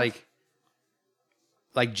 Yeah, I was 12.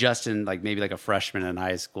 like Justin, like maybe like a freshman in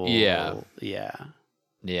high school. Yeah. yeah.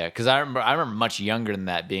 Yeah, because I remember much younger than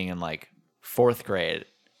that, being in like 4th grade,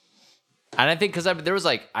 and I think because there was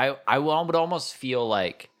like I would almost feel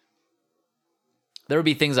like there would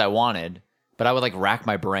be things I wanted, but I would like rack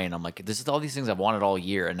my brain. I'm like, this is all these things I've wanted all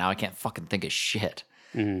year, and now I can't fucking think of shit.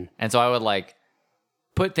 Mm-hmm. And so I would like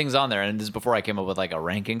put things on there, and this is before I came up with like a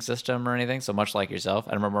ranking system or anything. So much like yourself,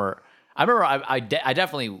 I remember I remember I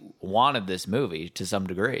definitely wanted this movie to some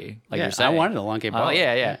degree. Like Yeah, you're saying. I wanted a Long Game Oh Ball.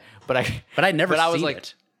 yeah. But But I never. But I was seen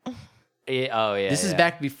like, it. oh yeah. This is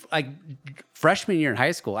back before, like freshman year in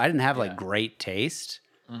high school. I didn't have like great taste.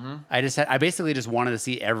 I basically just wanted to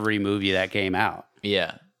see every movie that came out.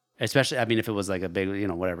 Yeah. Especially, I mean, if it was like a big,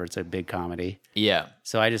 whatever, it's a big comedy. Yeah.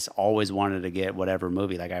 So I just always wanted to get whatever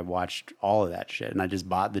movie. Like I watched all of that shit, and I just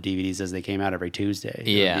bought the DVDs as they came out every Tuesday.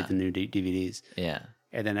 Yeah. The new DVDs. Yeah.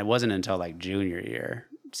 And then it wasn't until like senior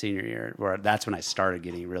year, where that's when I started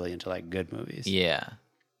getting really into like good movies. Yeah.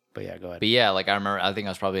 But yeah, go ahead. But yeah, like I remember, I think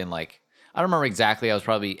I was probably in like, I don't remember exactly. I was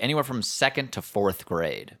probably anywhere from 2nd to 4th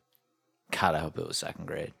grade. God, I hope it was 2nd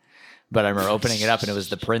grade. But I remember opening it up and it was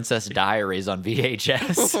The Princess Diaries on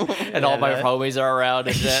VHS, and all my homies are around,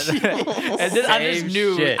 and then, and then I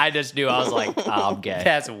just knew, I was like, oh, I'm gay.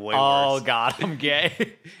 That's way Oh worse. God, I'm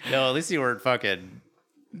gay. No, at least you weren't fucking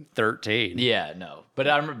 13. Yeah, no, but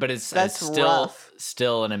I remember, but it's That's it's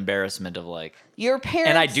still an embarrassment of like, Your parents.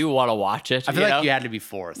 and I do want to watch it. I feel like know? you had to be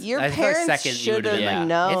 4th. Your I feel like parents second you should would have have been like,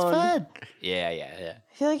 known. it's fun. Yeah.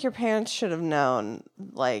 I feel like your parents should have known,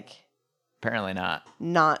 like, Apparently not.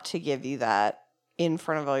 not to give you that in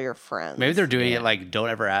front of all your friends. Maybe they're doing Yeah. it like, don't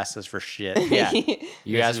ever ask us for shit. Yeah, you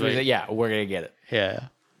This asked is me. like- That, yeah, we're gonna get it. Yeah.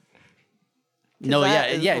 No,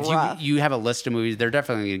 that is yeah. rough. If you have a list of movies, they're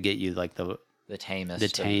definitely gonna get you like the The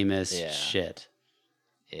tamest. yeah. shit.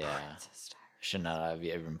 Yeah. Should not have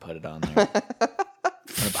even put it on there.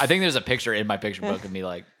 I think there's a picture in my picture book of me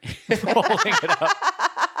like holding it up.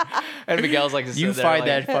 And Miguel's like, You sitting there, find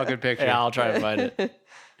like, that fucking picture. Yeah, I'll try to find it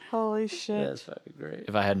Holy shit. That's fucking great.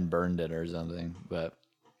 if I hadn't burned it or something. But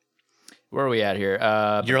where are we at here?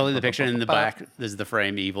 You're holding the picture in the back. This is the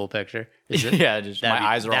frame evil picture. Is it? Yeah, just my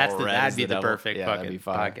eyes are all red. That'd as be the devil. perfect Yeah, that'd fucking be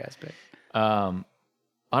fire. podcast pick. I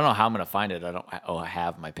don't know how I'm gonna find it. I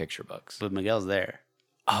have my picture books. But Miguel's there.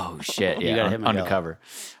 Oh shit! You Yeah, gotta hit Miguel. undercover.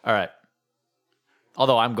 All right.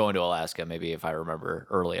 Although I'm going to Alaska, maybe if I remember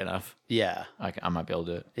early enough, Yeah. I might be able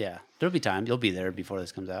to do it. Yeah. There'll be time. You'll be there before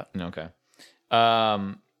this comes out. Okay.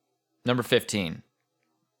 Number 15.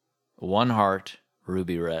 One Heart,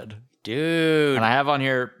 Ruby Red. Dude. And I have on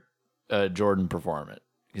here Jordan perform it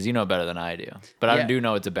because you know better than I do. But I Yeah. do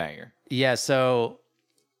know it's a banger. Yeah, so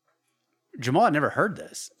Jamal had never heard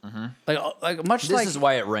this. Like much This like is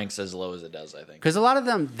why it ranks as low as it does, I think. because a lot of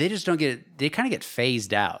them they just don't get they kind of get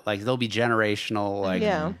phased out. Like they'll be generational. Like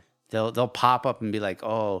Yeah. they'll pop up and be like,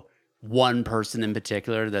 oh, one person in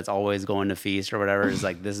particular that's always going to feast or whatever is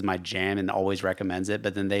like this is my jam and always recommends it.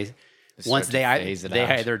 But then once to they phase it they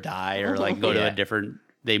out. either die or like go to Yeah. a different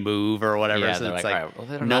they move or whatever. Yeah, so they're it's like, like, all right, well,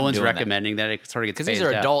 they're no not one's doing that. recommending that. It sort of gets Because these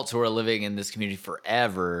phased are out. adults who are living in this community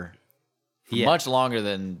forever, Yeah. much longer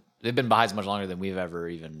than they've been behind much longer than we've ever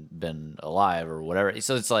even been alive or whatever.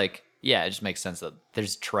 So it's like, yeah, it just makes sense that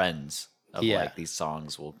there's trends of Yeah. like these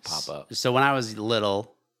songs will pop up. So when I was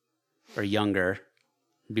little or younger,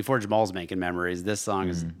 before Jamal's making memories, this song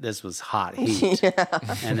is this was hot heat.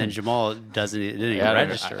 And then Jamal it didn't even Yeah,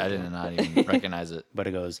 register. I did not even recognize it. But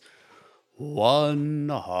it goes, one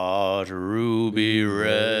heart ruby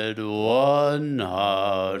red, one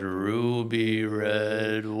heart ruby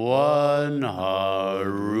red, one heart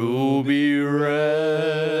ruby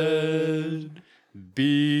red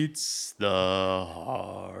beats the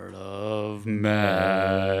heart of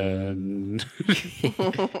man.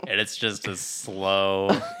 And it's just a slow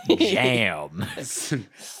Jam.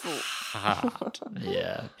 hot.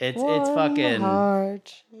 Yeah. It's fucking.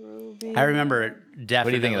 Heart, Ruby. I remember it definitely. What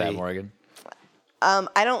do you think of that, Morgan?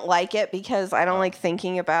 I don't like it because I don't like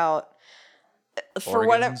thinking about for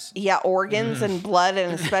whatever. Organs? Yeah, organs and blood,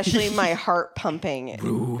 and especially my heart pumping.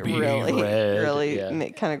 Ruby really, red, really yeah.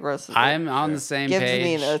 kind of grosses. I'm on the same gives page.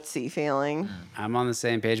 me an Ötzi feeling. I'm on the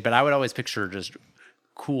same page, but I would always picture just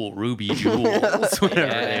cool ruby jewels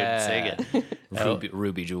whenever they would sing it.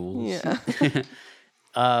 Ruby Jewels. Yeah,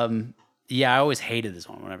 Yeah, I always hated this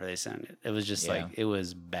one whenever they sang it. It was just Yeah. like it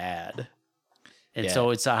was bad, and Yeah.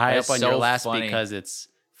 so it's a high It's up on your so last funny. because it's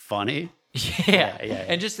funny. Yeah. yeah.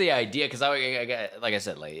 And just the idea, because I like I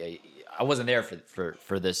said, like I wasn't there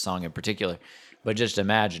for this song in particular, but just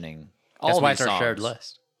imagining all That's why these it's our shared songs.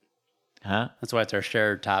 list. Huh? That's why it's our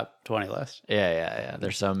shared top 20 list. Yeah.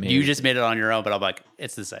 There's some. You just made it on your own, but I'm like,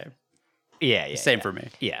 it's the same. yeah. Same for me.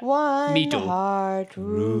 Yeah. one Me too. heart,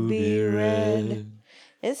 ruby red.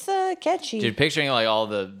 It's catchy. Dude, picturing like all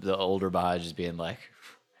the older Baha'is just being like,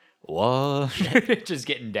 what? Just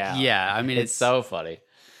getting down. Yeah, I mean, it's so funny.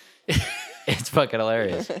 It's fucking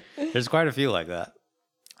hilarious. There's quite a few like that.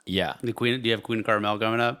 Yeah. Do you have Queen of Carmel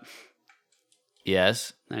coming up?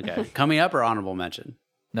 Yes. Okay. Coming up or honorable mention?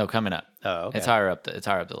 No, coming up. Oh, okay. It's higher up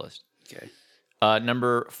the list. Okay.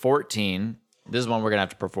 Number 14. This is one we're gonna have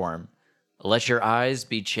to perform. Let your eyes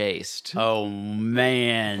be chaste. Oh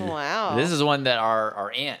man. Wow. This is one that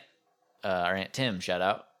our aunt Tim, shout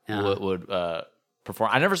out, would perform.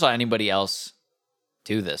 I never saw anybody else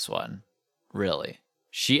do this one. Really,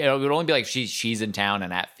 it would only be like she's in town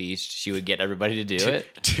and at feast. She would get everybody to do it,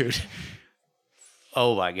 dude.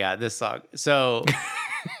 Oh my god, this song. So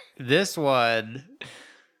this one.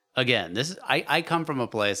 Again, I come from a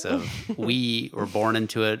place of we were born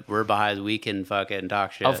into it. We're Baha'is. We can fucking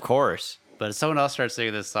talk shit. of course. But if someone else starts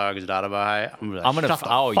singing this song who's not a Baha'i, I'm gonna I'm gonna. shut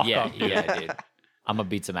the Oh fuck yeah, up, dude. yeah, dude. I'm gonna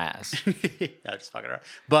beat some ass. I'm just fucking around.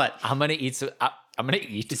 But I'm gonna eat some. I'm gonna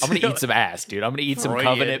eat some ass, dude. I'm gonna eat some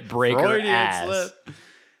Freudian- covenant breaker Freudian ass. slip.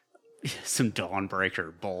 Some dawn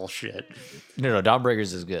breaker bullshit. No, Dawn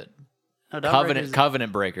Breakers is good. No, Dawn Breakers-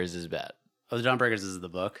 Covenant Breakers is bad. Oh, the Dawn Breakers is the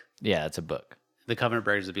book. Yeah, it's a book. The Covenant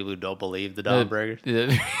Breakers are the people who don't believe the Dawn Breakers.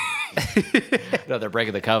 No, they're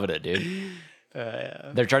breaking the covenant, dude.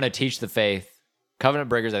 They're trying to teach the faith. Covenant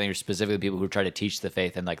breakers, I think, are specifically people who try to teach the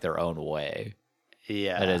faith in like their own way.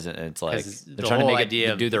 Yeah, That isn't. It's like 'Cause they're the trying to whole make idea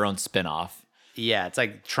it of- do their own spin-off. Yeah, it's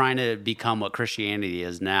like trying to become what Christianity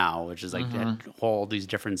is now, which is like all these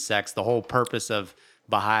different sects. The whole purpose of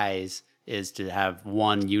Baha'is is to have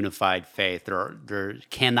one unified faith. There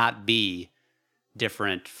cannot be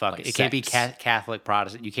different fucking. Like it can't be sects. Catholic,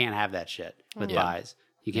 Protestant. You can't have that shit with Yeah. Baha'is.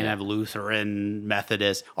 You can't Yeah. have Lutheran,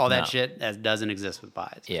 Methodist, all that No. shit that doesn't exist with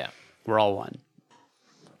Baha'is. Yeah. We're all one.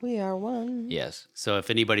 We are one. Yes. So if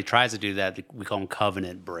anybody tries to do that, we call them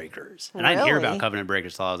covenant breakers. And I didn't hear about Really? covenant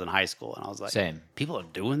breakers till I was in high school, and I was like, Same. people are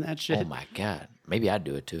doing that shit. Oh my god. Maybe I'd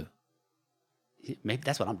do it too. Maybe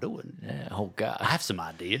that's what I'm doing. Yeah. Oh god. I have some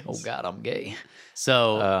ideas. Oh god, I'm gay.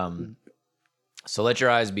 So So let your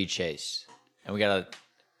eyes be chaste, and we gotta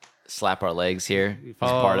slap our legs here. As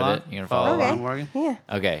follow part along? of it. You gonna follow Okay. along? Morgan? Yeah.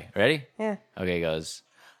 Okay. Ready? Yeah. Okay, it goes.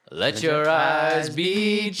 Let your eyes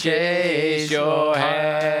be chaste, your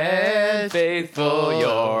hand faithful,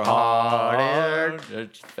 your heart.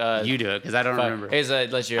 You do it because I don't remember. Hey, so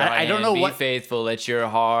let your I don't hand know be what- faithful. Let your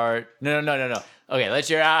heart. No. Okay, let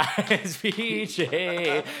your eyes be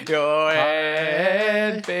chaste, your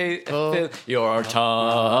hand faithful, your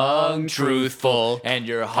tongue truthful, and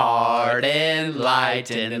your heart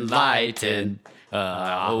enlightened.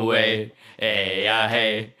 Away. Hey,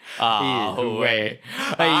 hey, Yahweh,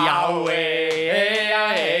 Yahweh, hey,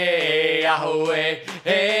 Yahweh,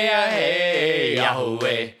 hey,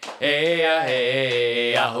 Yahweh,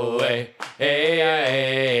 hey, Yahweh,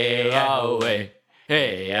 hey, Yahweh,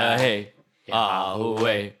 hey,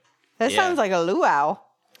 Yahweh. That Yeah. sounds like a luau.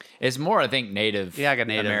 It's more, I think, Native, Yeah, like a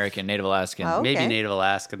Native. American, Native Alaskan. Oh. Maybe Okay. Native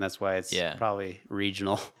Alaskan. That's why it's Yeah. probably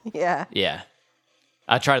regional. Yeah. Yeah.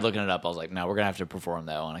 I tried looking it up. I was like, no, we're going to have to perform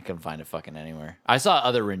that one. I couldn't find it fucking anywhere. I saw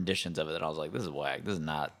other renditions of it, and I was like, this is whack. This is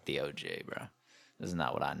not the OJ, bro. This is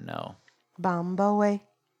not what I know. Bomboy.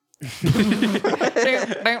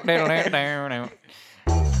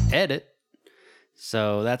 Edit.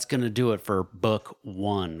 So that's gonna do it for book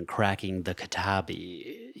 1, Cracking the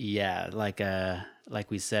Katabi. Yeah,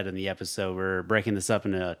 like we said in the episode, we're breaking this up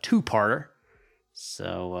into a 2-parter.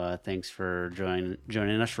 So thanks for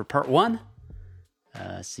joining us for part 1.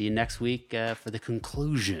 See you next week for the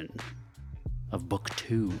conclusion of book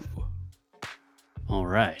 2. All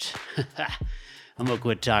right. I'm gonna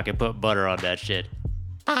quit talking. Put butter on that shit.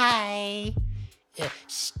 Bye.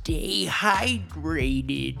 Stay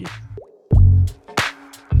hydrated.